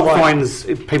reason why finds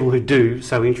people who do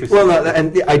so interesting. Well, no,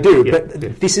 and I do, but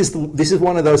this is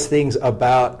one of those things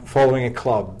about following a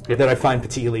club that I find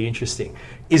particularly interesting.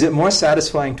 Is it more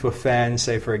satisfying to a fan,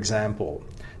 say, for example,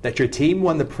 that your team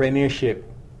won the premiership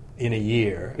in a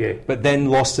year, but then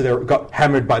got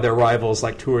hammered by their rivals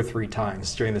 2 or 3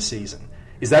 times during the season?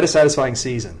 Is that a satisfying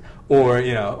season? or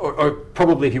or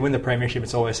probably if you win the premiership,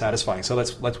 it's always satisfying. So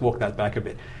let's walk that back a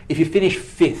bit. If you finish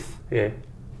fifth,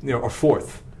 or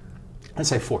fourth. Let's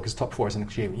say four, because top four is an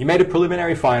achievement. You made a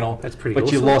preliminary final. That's pretty but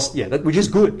awesome. you lost, which is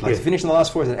good. Like to finish in the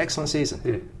last four is an excellent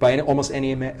season by almost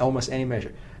any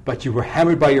measure. But you were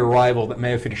hammered by your rival that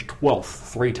may have finished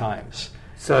 12th 3 times.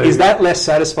 So is that less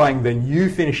satisfying than you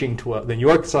finishing 12th, than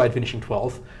your side finishing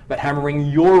 12th, but hammering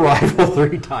your rival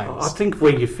 3 times? I think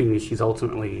where you finish is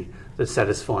ultimately the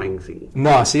satisfying thing.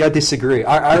 No, see, I disagree.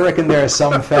 I reckon there are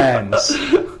some fans.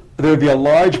 There would be a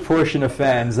large portion of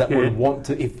fans that would want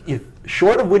to, if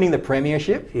short of winning the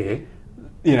premiership,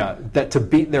 that to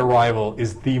beat their rival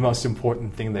is the most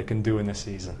important thing they can do in the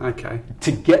season. Okay.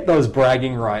 To get those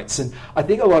bragging rights. And I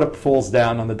think a lot of it falls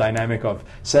down on the dynamic of,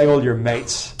 say, all your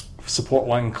mates support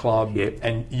one club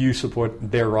and you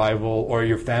support their rival, or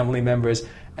your family members,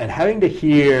 and having to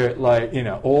hear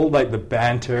all the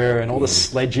banter and all the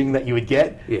sledging that you would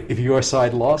get if your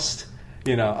side lost.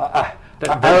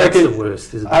 That's the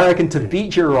worst, isn't it? I reckon to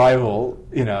beat your rival,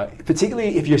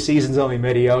 particularly if your season's only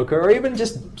mediocre or even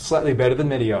just slightly better than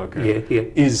mediocre,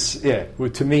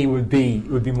 to me would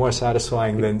be more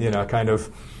satisfying than kind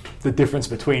of the difference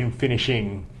between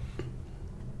finishing.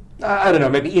 I don't know,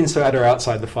 maybe inside or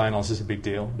outside the finals is a big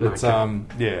deal. But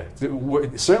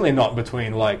certainly not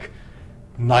between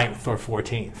 9th or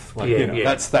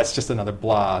 14th. That's just another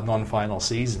non-final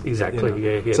season.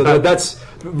 Exactly. So that's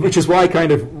which is why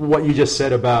kind of what you just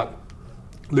said about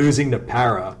losing to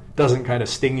Para doesn't kind of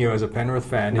sting you as a Penrith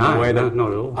fan in a way that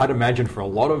not at all. I'd imagine for a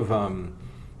lot of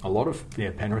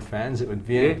Penrith fans it would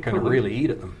kind of really eat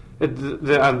at them.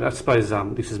 I suppose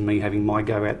this is me having my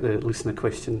go at the listener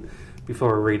question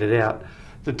before I read it out.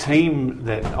 The team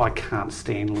that I can't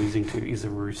stand losing to is the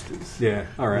Roosters. Yeah,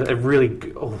 all right. It really,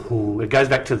 it goes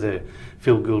back to the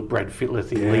Phil Gould, Brad Fittler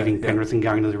thing, leaving Penrith and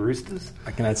going to the Roosters.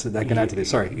 I can add to this.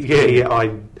 Sorry.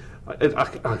 I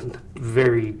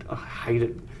hate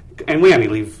it. And we only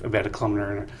live about 1.5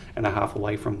 kilometres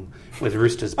away from where the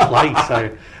Roosters play, so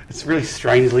it's really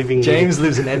strange living. James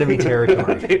lives in enemy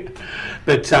territory.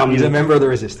 But he's a member of the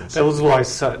Resistance. That was why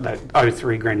that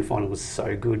 03 grand final was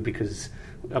so good, because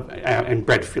and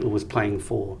Brad Fittler was playing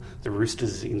for the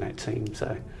Roosters in that team,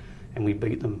 and we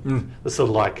beat them. It's sort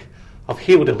of like I've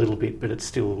healed a little bit, but it's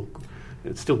still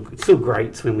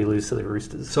great when we lose to the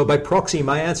Roosters. So by proxy,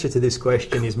 my answer to this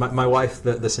question is my wife,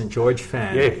 the St. George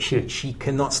fan. She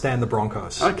cannot stand the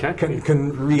Broncos. Okay.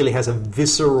 Really has a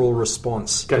visceral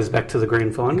response. Goes back to the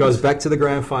grand finals. Goes back to the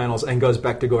grand finals and goes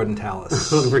back to Gordon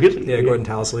Tallis. Really? Yeah, Gordon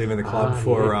Tallis leaving the club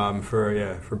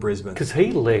for Brisbane. Because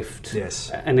he left. Yes.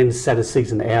 And then sat a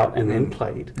season out and then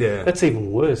played. Yeah. That's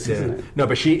even worse, isn't it? No,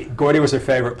 but Gordy was her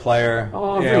favourite player.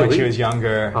 Really? When she was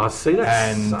younger. I see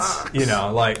that.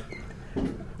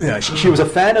 And she was a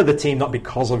fan of the team not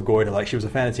because of Gordy. She was a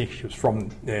fan of the team. She was from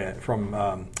the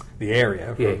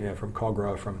area, from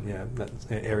Cogra, from that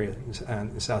area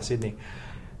in South Sydney.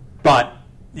 But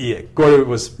Gordy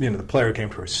was the player who came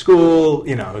to her school.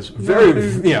 Was very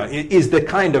is the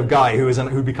kind of guy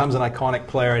who becomes an iconic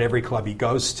player at every club he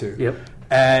goes to. Yep.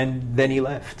 And then he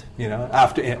left,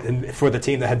 after for the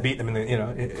team that had beat them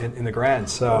in the Grand.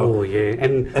 So,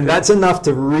 and that's enough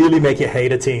to really make you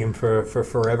hate a team for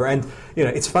forever. And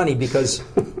it's funny because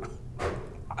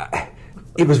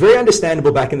it was very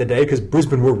understandable back in the day because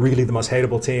Brisbane were really the most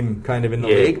hateable team kind of in the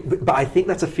league. But I think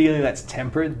that's a feeling that's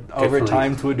tempered over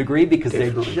time to a degree because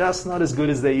they're just not as good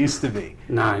as they used to be.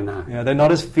 No. They're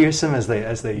not as fearsome as they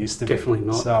used to be. Definitely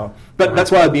not. So, but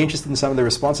that's why I'd be interested in some of the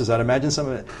responses. I'd imagine some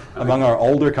of it among our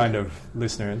older kind of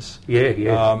listeners. They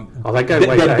go way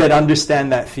back. That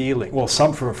understand that feeling. Well,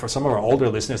 for some of our older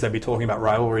listeners, they'd be talking about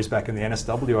rivalries back in the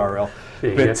NSWRL.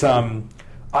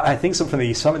 I think some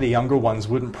of the younger ones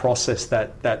wouldn't process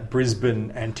that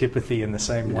Brisbane antipathy in the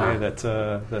same way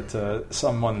that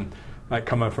someone might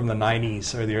come up from the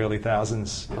 90s or the early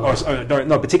 2000s.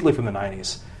 Particularly from the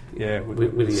 90s. Yeah,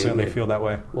 would certainly feel that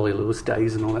way. Wally Lewis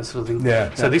days and all that sort of thing.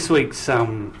 Yeah. So this week's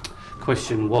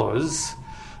question was,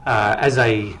 as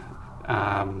a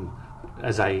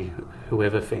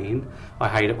whoever fan, I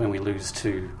hate it when we lose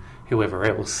to whoever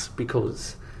else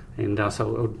because,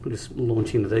 so I'll just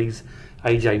launch into these.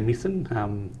 AJ Mithen,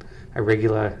 a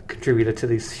regular contributor to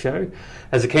this show.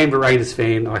 As a Canberra Raiders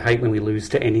fan, I hate when we lose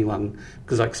to anyone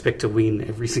because I expect to win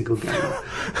every single game.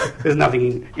 There's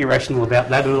nothing irrational about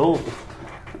that at all.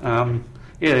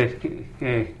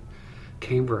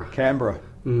 Canberra.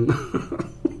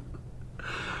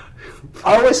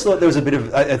 I always thought there was a bit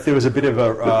of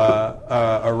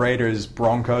a Raiders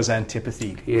Broncos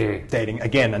antipathy dating.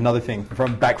 Again, another thing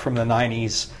from the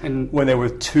 90s, and when there were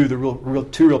two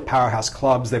real powerhouse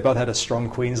clubs. They both had a strong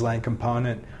Queensland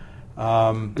component.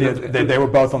 They were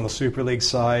both on the Super League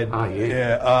side. Oh,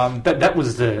 yeah. That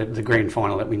was the grand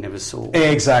final that we never saw.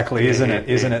 Exactly, isn't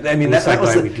it? I mean,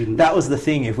 that was the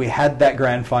thing. If we had that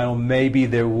grand final, maybe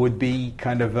there would be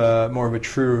kind of more of a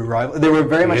true rival. They were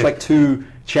very much like two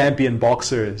champion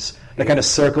boxers that kind of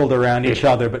circled around each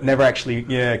other, but never actually,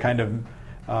 when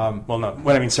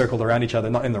I mean circled around each other,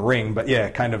 not in the ring, but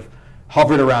kind of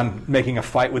hovered around making a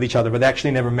fight with each other, but they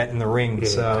actually never met in the ring. Yeah,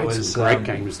 so it was some great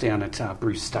games down at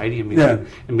Bruce Stadium in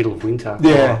the middle of winter.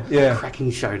 Cracking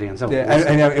showdowns. That was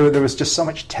awesome. And there was just so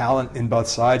much talent in both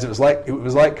sides. It was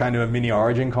like kind of a mini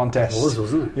Origin contest. It was,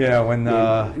 wasn't it? Yeah, when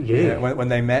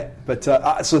they met. But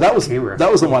so that was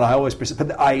the one I always pursued.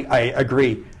 But I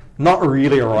agree. Not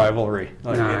really a rivalry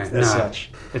as such.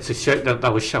 It's a show that they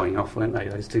were showing off, weren't they,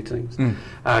 those two teams?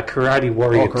 Karate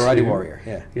Warrior. Karate Warrior,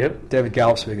 yeah. Yep. David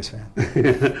Gallup's biggest fan.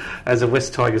 As a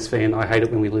West Tigers fan, I hate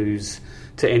it when we lose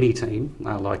to any team,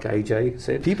 like AJ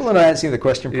said. People are not answering the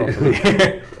question properly.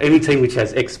 Any team which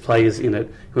has ex-players in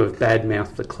it who have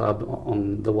bad-mouthed the club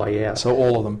on the way out. So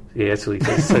all of them. Yeah, that's what he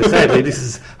says. So sadly, this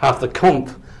is half the comp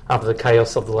after the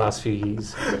chaos of the last few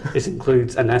years. This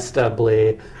includes Anasta,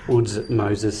 Blair, Woods,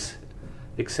 Moses,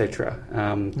 etc.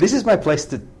 This is my place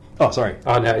to... Oh, sorry.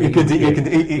 Oh, no.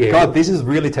 God, this is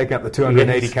really taking up the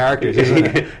 280 characters, isn't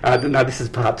it? No, this is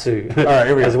part 2. All right,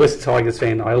 here we go. As a West Tigers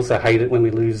fan, I also hate it when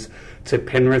we lose to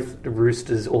Penrith, the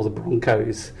Roosters or the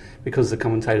Broncos, because the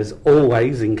commentators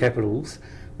always, in capitals,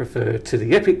 refer to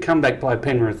the epic comeback by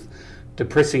Penrith,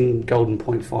 depressing Golden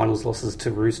Point finals losses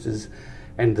to Roosters,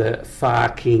 and the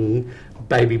fucking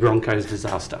baby Broncos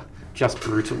disaster. Just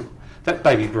brutal. That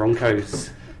baby Broncos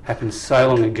happened so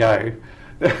long ago.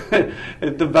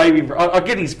 The baby, I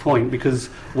get his point because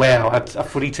wow, a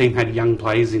footy team had young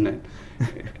players in it.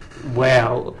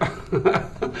 Wow.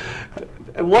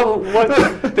 What?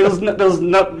 There was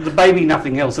not the baby,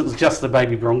 nothing else. It was just the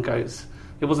baby Broncos.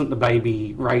 It wasn't the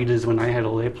baby Raiders when they had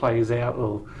all their players out.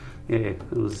 Or it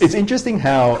was. It's interesting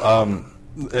how.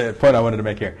 Point I wanted to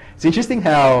make here. It's interesting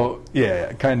how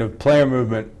kind of player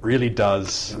movement really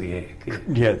does.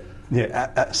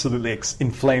 Absolutely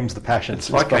inflames the passion. It's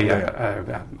like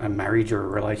a marriage or a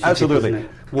relationship. Absolutely, isn't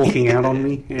it? Walking out on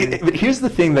me. Yeah. But here's the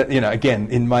thing that again,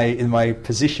 in my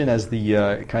position as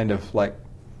the kind of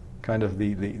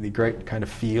the great kind of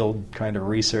field kind of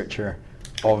researcher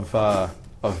of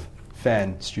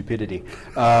fan stupidity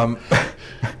or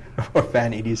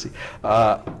fan idiocy.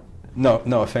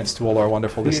 No offense to all our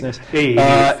wonderful listeners. But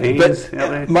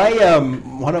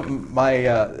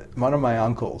one of my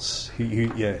uncles,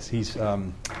 he's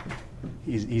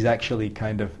actually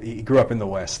he grew up in the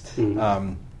West.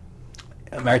 Married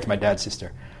to my dad's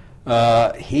sister.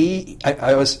 I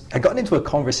got into a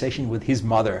conversation with his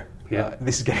mother. Yeah.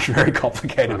 This is getting very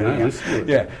complicated. It's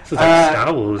like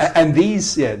Star Wars. And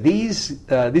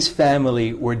this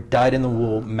family were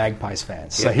dyed-in-the-wool Magpies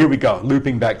fans. So here we go,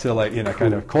 looping back to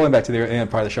kind of calling back to the end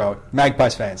part of the show.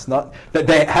 Magpies fans, not that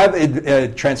they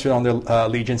have transferred on their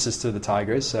allegiances to the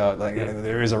Tigers. So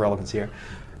there is a relevance here.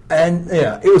 And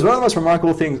it was one of the most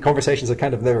remarkable conversations I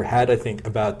kind of never had, I think,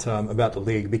 about the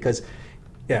league because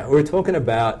we were talking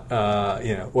about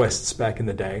Wests back in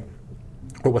the day.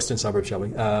 Or Western Suburbs, shall we?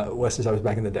 Western Suburbs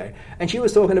back in the day, and she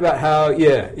was talking about how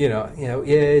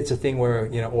it's a thing where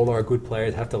all our good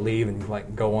players have to leave and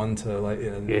go on to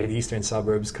the Eastern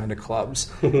Suburbs kind of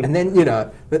clubs, and then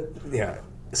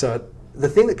so the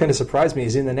thing that kind of surprised me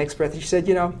is in the next breath she said,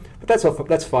 but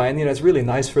that's fine. It's really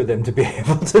nice for them to be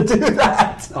able to do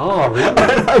that. Oh, really?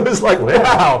 And I was like,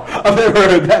 wow, I've never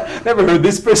heard that. Never heard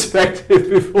this perspective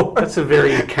before. That's a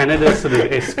very Canada sort of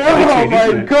esque. Oh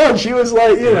my God, she was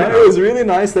like, it was really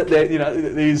nice that they,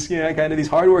 these kind of these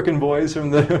hardworking boys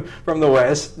from the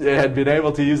West had been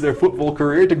able to use their football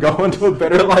career to go into a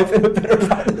better life and a better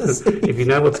fantasy. If you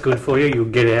know what's good for you, you'll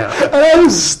get out. And I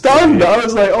was stunned. I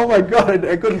was like, oh my God,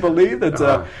 I couldn't believe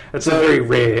that. It's a very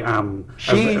rare, a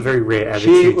very rare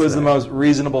attitude. She was the most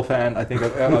reasonable fan I think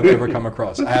I've ever come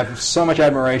across. I have so much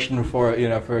admiration for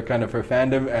for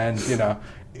fandom, and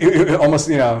it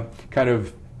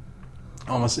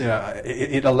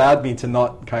allowed me to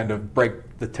not kind of break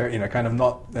the kind of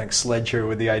not sledge her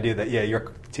with the idea that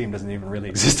your team doesn't even really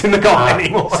exist in the comp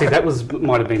anymore. See, that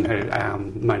might have been her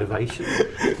motivation.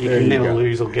 You can never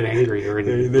lose or get angry or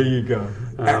anything. There you go.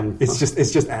 It's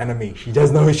just enemy. She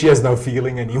has no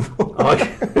feeling anymore.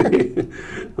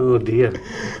 Oh dear.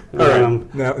 All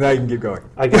right. Now you can keep going.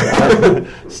 Okay.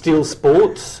 Steel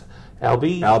Sports,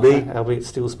 Albie at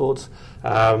Steel Sports.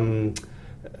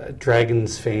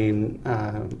 Dragons fan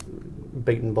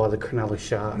beaten by the Cronulla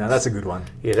Sharks. Now that's a good one.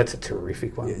 Yeah, that's a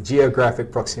terrific one. Yeah, geographic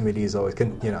proximity is always,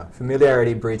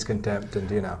 familiarity breeds contempt,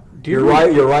 and your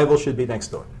rival should be next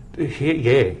door.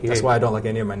 Yeah. That's why I don't like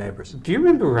any of my neighbours. Do you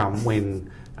remember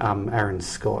when Aaron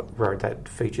Scott wrote that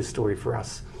feature story for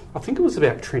us? I think it was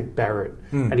about Trent Barrett,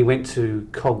 and he went to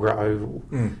Cogra Oval,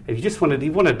 and he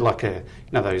wanted like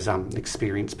those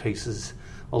experience pieces,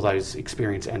 all those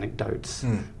experience anecdotes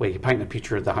where you paint a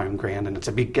picture of the home ground and it's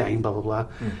a big game, blah blah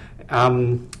blah.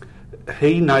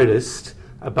 He noticed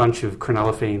a bunch of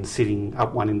Cronulla fans sitting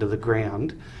up one end of the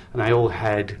ground, and they all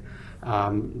had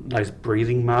those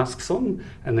breathing masks on,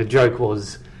 and the joke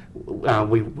was,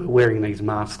 we're wearing these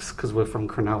masks because we're from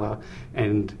Cronulla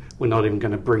and we're not even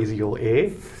going to breathe your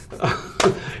air.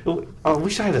 I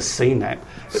wish I had seen that.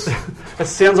 It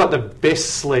sounds like the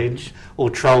best sledge or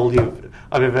troll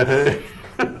I've ever heard.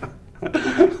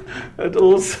 It's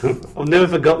awesome. I've never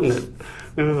forgotten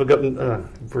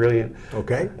it. Brilliant.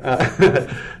 Okay.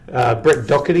 Brett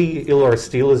Doherty, Illawarra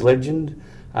Steelers legend.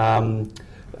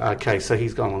 Okay, so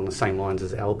he's gone along the same lines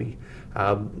as Albie.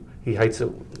 He hates it.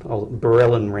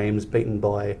 Burrell and Rams beaten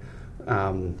by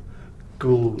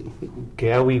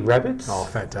Gowie Rabbits. Oh,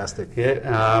 fantastic.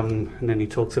 Yeah, and then he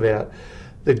talks about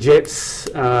the Jets'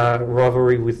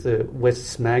 rivalry with the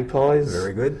West Magpies.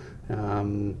 Very good.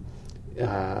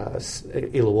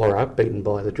 Illawarra beaten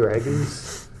by the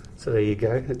Dragons. So there you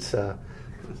go. It's a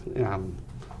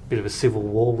bit of a civil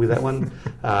war with that one.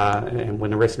 And when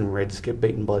the Western Reds get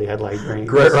beaten by the Adelaide Rams.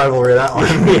 Great rivalry, that one.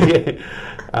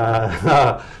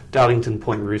 Yeah. Darlington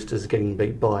Point Roosters getting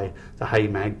beat by the Hay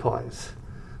Magpies.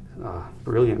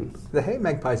 Brilliant. The Hay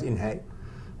Magpies in Hay?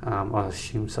 I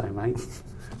assume so, mate.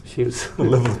 The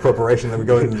level of preparation that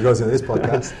goes into this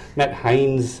podcast. Matt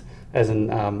Haynes, as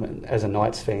a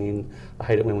Knights fan, I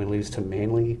hate it when we lose to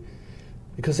Manly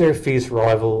because they're a fierce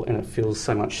rival and it feels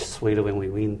so much sweeter when we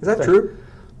win. Is that true?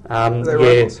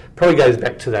 Yeah, probably goes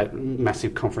back to that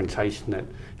massive confrontation that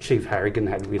Chief Harrigan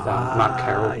had with Mark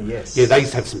Carroll. Yes. Yeah, they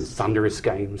used to have some thunderous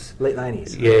games. Late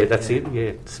 90s. Yeah, that's it.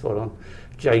 Yeah, spot on.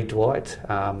 Jay Dwight,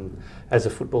 as a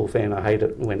football fan, I hate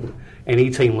it when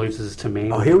any team loses to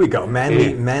Manly. Oh, here we go.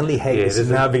 Manly hate. This is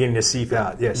now beginning to seep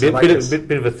out. Yes,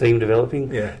 bit of a theme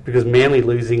developing. Yeah. Because Manly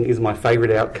losing is my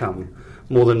favourite outcome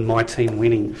more than my team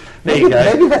winning. There you go.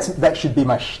 Maybe that should be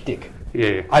my shtick.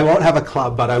 Yeah. I won't have a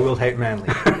club, but I will hate Manly.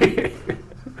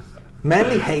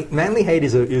 Manly hate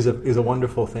is a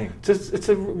wonderful thing. It's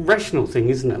a rational thing,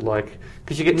 isn't it? Like,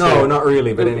 because you get not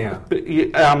really, but anyhow,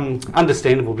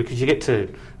 understandable because you get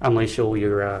to unleash all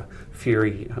your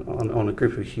fury on a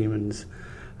group of humans.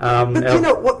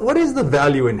 But what is the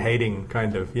value in hating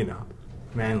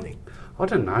Manly? I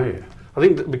don't know. I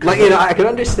think that because I can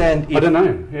understand. I don't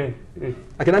know. Yeah.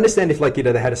 I can understand if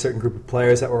they had a certain group of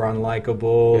players that were unlikable,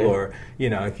 or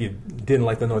if you didn't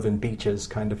like the Northern Beaches, as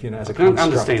a construct. I can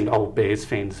understand old Bears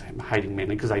fans hating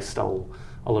Manly because they stole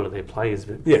a lot of their players.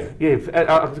 But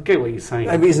I get what you're saying.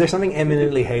 I mean, is there something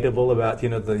eminently hateable about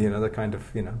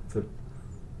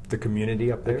the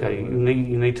community up there? Okay, you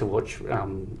need to watch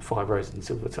Five Rose and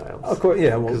Silvertails. Of course,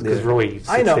 yeah. Because Roy,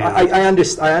 I know, I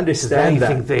understand that. They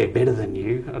think they're better than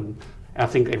you, and I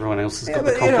think everyone else has got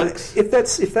the complex. If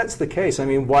that's the case, I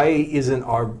mean, why isn't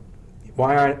our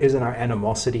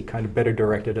animosity kind of better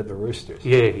directed at the Roosters?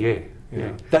 Yeah.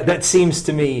 That seems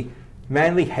to me,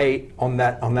 Manly hate for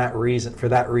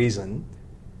that reason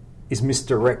is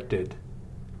misdirected,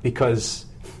 because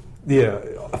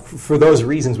for those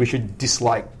reasons we should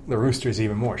dislike the Roosters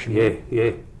even more, shouldn't we?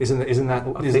 Yeah. Isn't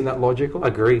that logical? I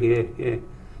agree. Yeah.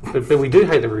 But we do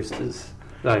hate the Roosters.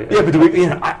 No, yeah, but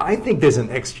I think there's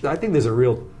a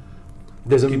real.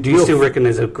 Do you still reckon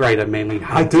there's a greater Manly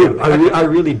hate? I do. I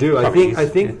really do. I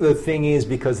think the thing is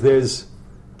because there's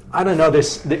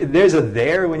a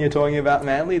there when you're talking about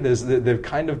Manly. They've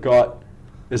kind of got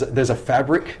there's a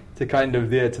fabric to kind of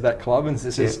to that club, and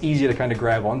it's easier to kind of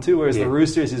grab onto. Whereas the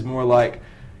Roosters is more like,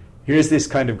 here's this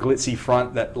kind of glitzy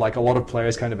front that a lot of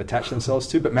players kind of attach themselves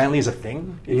to, but Manly is a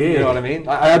thing. You know what I mean?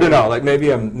 I don't know.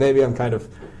 Maybe I'm kind of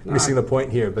missing the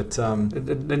point here, but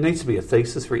there needs to be a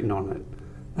thesis written on it.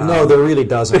 No, there really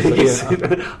doesn't.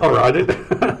 I'll write it.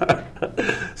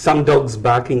 Some dogs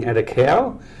barking at a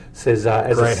cow says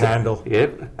as great handle.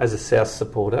 Yep, as a South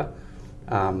supporter,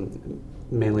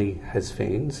 Manly has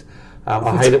fans.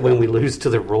 I hate it when we lose to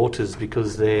the Rauters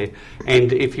because they're...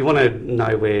 And if you want to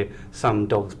know where some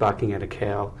dogs barking at a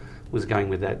cow was going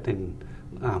with that, then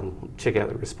check out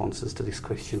the responses to this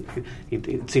question.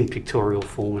 It's in pictorial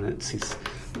form, and it's this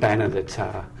banner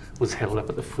that was held up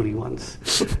at the footy once.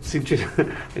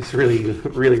 It's really,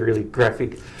 really, really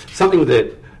graphic. Something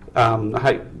that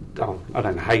I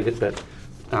don't hate it, but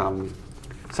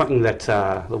something that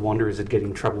the Wanderers would get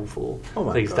in trouble for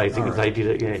these days if they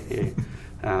did it.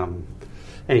 Yeah.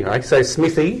 Anyway, so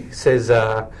Smithy says,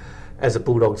 as a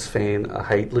Bulldogs fan, I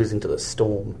hate losing to the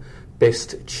Storm.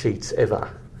 Best cheats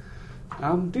ever.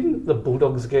 Didn't the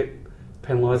Bulldogs get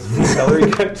penalised for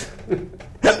salary caps?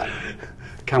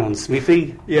 Come on,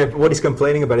 Smithy. Yeah, but what he's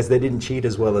complaining about is they didn't cheat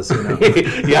as well as, you know.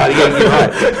 yeah, you're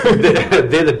right.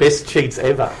 They're the best cheats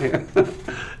ever.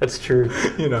 That's true.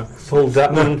 You know, Paul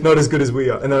Dutton. not as good as we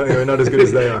are. No, not as good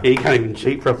as they are. He can't even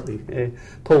cheat properly. Yeah.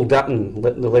 Paul Dutton,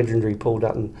 the legendary Paul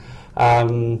Dutton.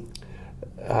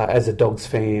 As a Dogs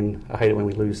fan, I hate it when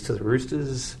we lose to the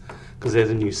Roosters because they're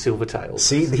the new Silvertails.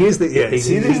 See, here's the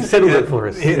He's settled it for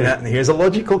us. Here's a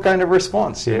logical kind of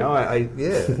response. You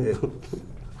know,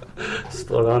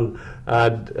 Spot on.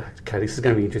 Okay, this is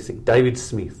going to be interesting. David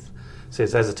Smith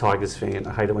says, as a Tigers fan,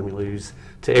 I hate it when we lose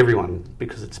to everyone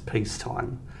because it's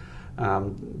peacetime.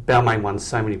 Balmain won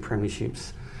so many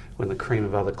premierships when the cream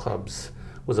of other clubs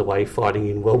was away fighting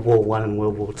in World War I and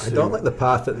World War II. I don't like the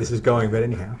path that this is going, but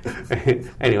anyhow.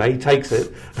 Anyway, he takes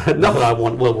it. Not that I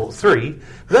want World War III.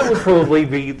 That would probably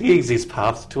be the easiest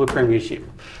path to a premiership.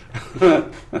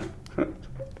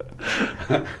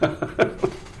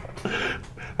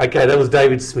 Okay, that was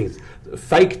David Smith.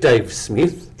 Fake Dave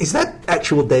Smith. Is that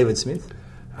actual David Smith?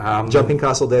 Jumping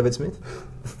Castle David Smith?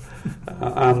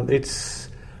 It's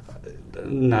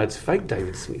fake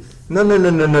David Smith. No.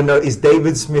 Is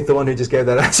David Smith the one who just gave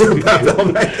that answer about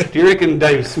Balmain? Do you reckon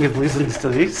Dave Smith listens to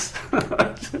this?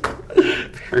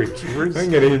 Very curious. I'm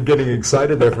getting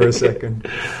excited there for a second.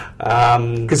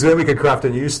 Because then we could craft a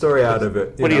news story out of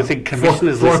it. What do you think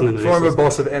Commissioner's listening to this? Former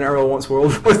boss of NRL wants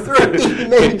World War III,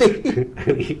 maybe.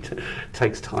 And he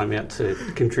takes time out to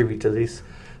contribute to this.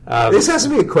 This has to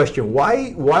be a question.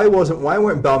 Why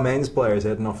weren't Balmain's players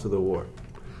heading off to the war?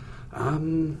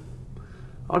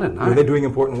 I don't know. Were they doing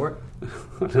important work?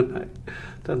 I don't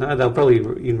know. They're probably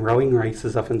in rowing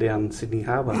races up and down Sydney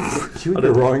Harbour.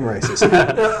 The rowing races.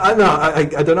 I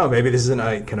don't know. Maybe this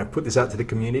isn't. Can I put this out to the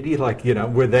community? Like, you know,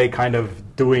 were they kind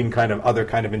of doing kind of other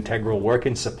kind of integral work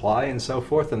in supply and so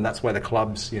forth? And that's where the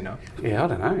clubs, you know. Yeah, I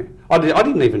don't know. I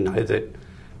didn't even know that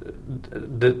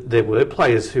there were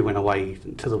players who went away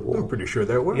to the war. I'm pretty sure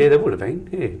there were. Yeah, there would have been.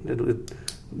 Yeah,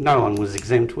 no one was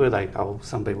exempt, were they? Oh,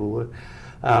 some people were.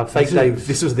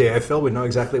 This was the AFL. We know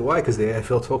exactly why, because the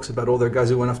AFL talks about all their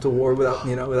guys who went off to war without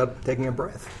taking a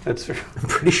breath. That's true. I'm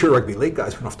pretty sure rugby league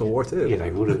guys went off to war too. Yeah, they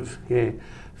would have. Yeah.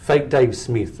 Fake Dave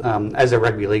Smith. As a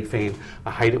rugby league fan, I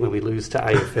hate it when we lose to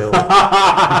AFL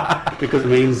because it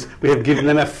means we have given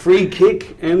them a free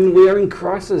kick and we are in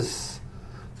crisis.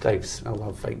 I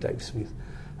love fake Dave Smith.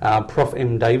 Prof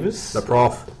M Davis. The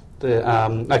Prof.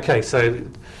 Okay, so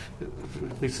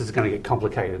this is going to get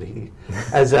complicated here.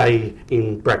 As a,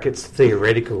 in brackets,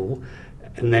 theoretical,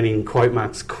 and then in quote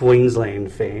marks,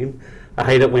 Queensland fan, I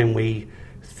hate it when we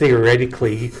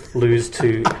theoretically lose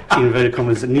to, in inverted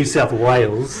commas, New South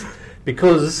Wales,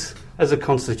 because as a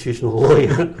constitutional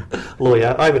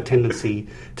lawyer, I have a tendency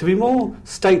to be more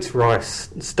states' rights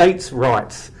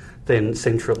than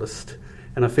centralist.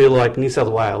 And I feel like New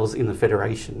South Wales in the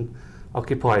Federation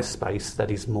occupy a space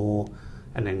that is more.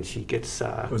 And then she gets...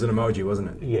 it was an emoji,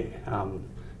 wasn't it? Yeah,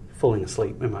 falling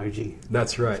asleep emoji.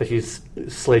 That's right. So she's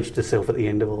sledged herself at the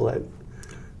end of all that.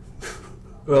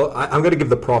 Well, I'm going to give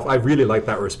the Prof... I really like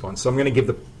that response, so I'm going to give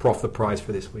the Prof the prize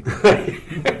for this week.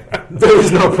 There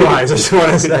is no prize, I just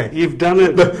want to say. You've done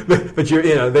it. But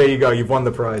there you go, you've won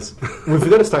the prize. We've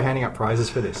got to start handing out prizes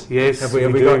for this. Yes, Have we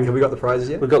got the prizes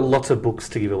yet? We've got lots of books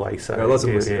to give away. So lots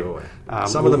of books to give away.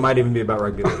 Some of them might even be about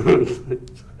rugby league.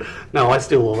 No, I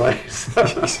steal all those.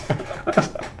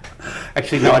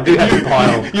 Actually, no, I do have a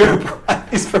pile. Your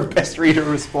prize for best reader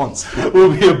response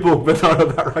will be a book, but not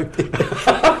about rugby.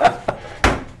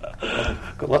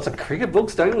 Got lots of cricket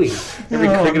books, don't we? Every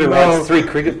cricketer writes 3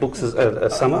 cricket books a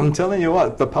summer. I'm telling you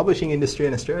what, the publishing industry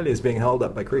in Australia is being held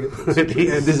up by cricket books. It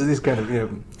is. And this is kind of,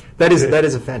 that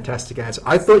is a fantastic answer.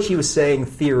 I thought she was saying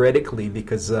theoretically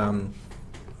because,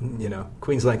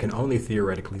 Queensland can only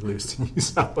theoretically lose to New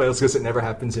South Wales because it never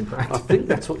happens in practice. I think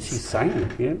that's what she's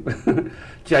saying, yeah.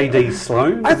 JD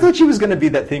Sloan. I thought she was going to be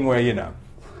that thing where,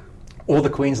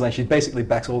 she basically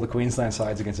backs all the Queensland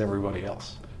sides against everybody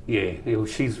else. Yeah,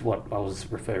 she's what I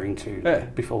was referring to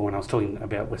before when I was talking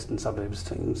about Western Suburbs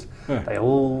teams. Yeah. They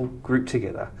all group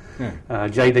together. Yeah.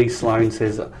 JD Sloan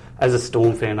says, as a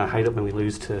Storm fan, I hate it when we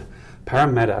lose to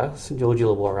Parramatta, St George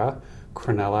Illawarra,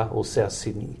 Cronulla or South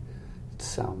Sydney.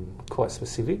 It's quite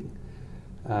specific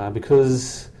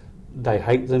because they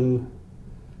hate them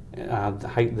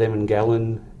and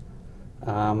Gallen.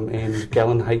 And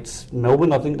Gallen hates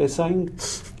Melbourne, I think they're saying.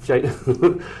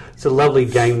 It's a lovely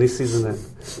game, this, isn't it?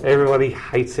 Everybody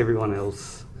hates everyone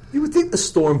else. You would think the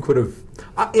Storm could have...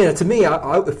 to me,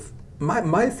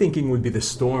 My thinking would be the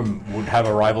Storm would have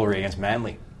a rivalry against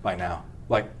Manly by now.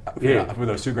 Like, with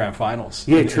those 2 grand finals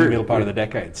in the middle part of the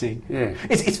decade. See,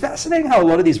 it's fascinating how a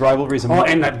lot of these rivalries are...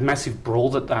 and that massive brawl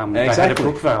that they had at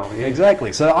Brookvale. Yeah.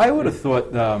 Exactly. So I would have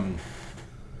thought...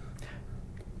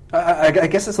 I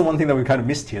guess that's the one thing that we kind of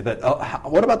missed here. That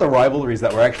what about the rivalries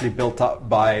that were actually built up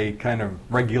by kind of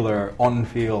regular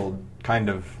on-field kind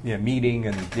of meeting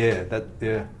and I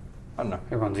don't know.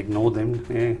 Everyone's ignored them.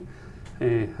 I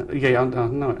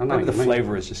know. Maybe the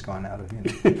flavour has just gone out of it.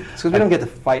 It's because we don't get to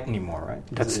fight anymore, right?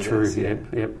 That's true.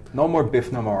 Yep. No more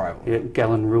biff, no more rival. Yeah,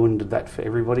 Gallen ruined that for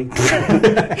everybody.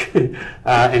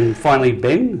 And finally,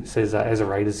 Ben says, as a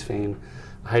Raiders fan,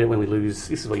 I hate it when we lose.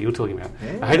 This is what you were talking about.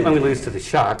 I hate it when we lose to the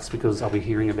Sharks because I'll be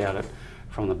hearing about it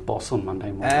from the boss on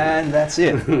Monday morning. And that's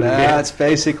it. That's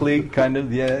basically kind of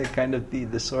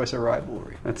the source of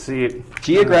rivalry. That's it.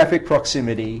 Geographic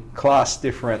proximity, class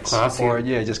difference, or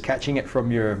just catching it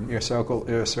from your circle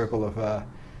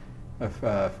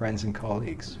of friends and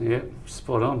colleagues. Yeah,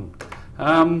 spot on.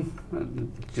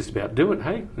 Just about do it.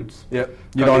 Hey. You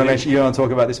don't want to mention? You don't want to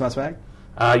talk about this month's mag?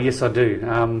 Yes, I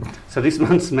do. So this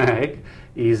month's mag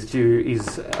is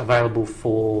available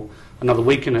for another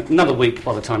week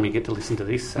by the time you get to listen to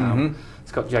this.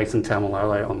 It's got Jason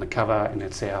Taumalolo on the cover, and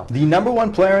it's the number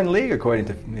 1 player in the league according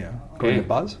to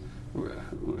Buzz.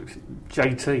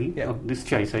 JT, this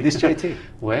JT. This JT.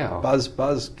 Wow.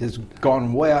 Buzz has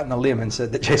gone way out on a limb and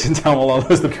said that Jason Taumalolo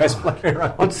is the best player.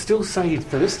 Right? I'd still say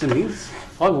Thurston is.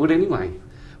 I would anyway.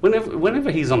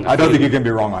 Whenever he's on the I don't think you can be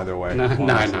wrong either way.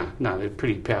 No, they're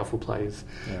pretty powerful players.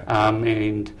 Yeah.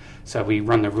 And so we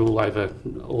run the rule over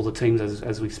all the teams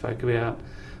as we spoke about.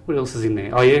 What else is in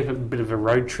there? Oh yeah, a bit of a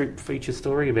road trip feature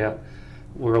story about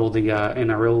where all the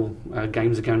NRL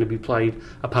games are going to be played,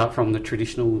 apart from the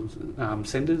traditional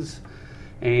centres.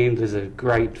 And there's a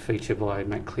great feature by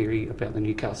Matt Cleary about the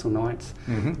Newcastle Knights,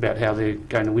 about how they're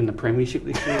going to win the premiership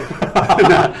this year.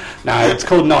 no, it's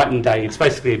called Night and Day. It's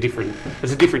basically a different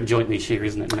joint this year,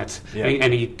 isn't it?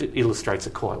 And he illustrates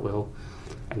it quite well.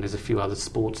 And there's a few other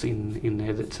sports in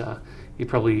there that you're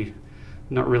probably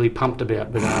not really pumped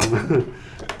about, but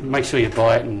make sure you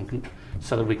buy it and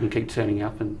so that we can keep turning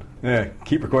up and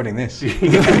keep recording this.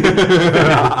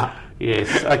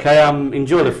 Yes. Okay.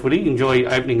 Enjoy the footy. Enjoy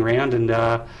opening round, and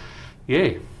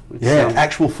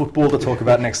actual football to talk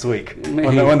about next week.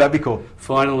 Wouldn't that be cool?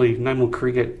 Finally, no more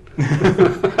cricket.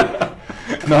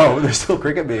 No, there's still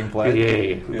cricket being played.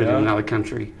 Yeah, but in another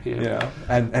country. Yeah.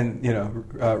 And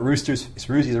Roosters.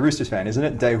 He's a Roosters fan, isn't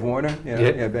it? Dave Warner.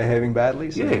 Behaving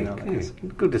badly. So,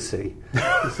 good to see.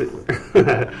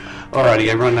 Alrighty,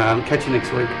 everyone. Catch you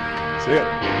next week. See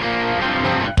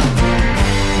ya.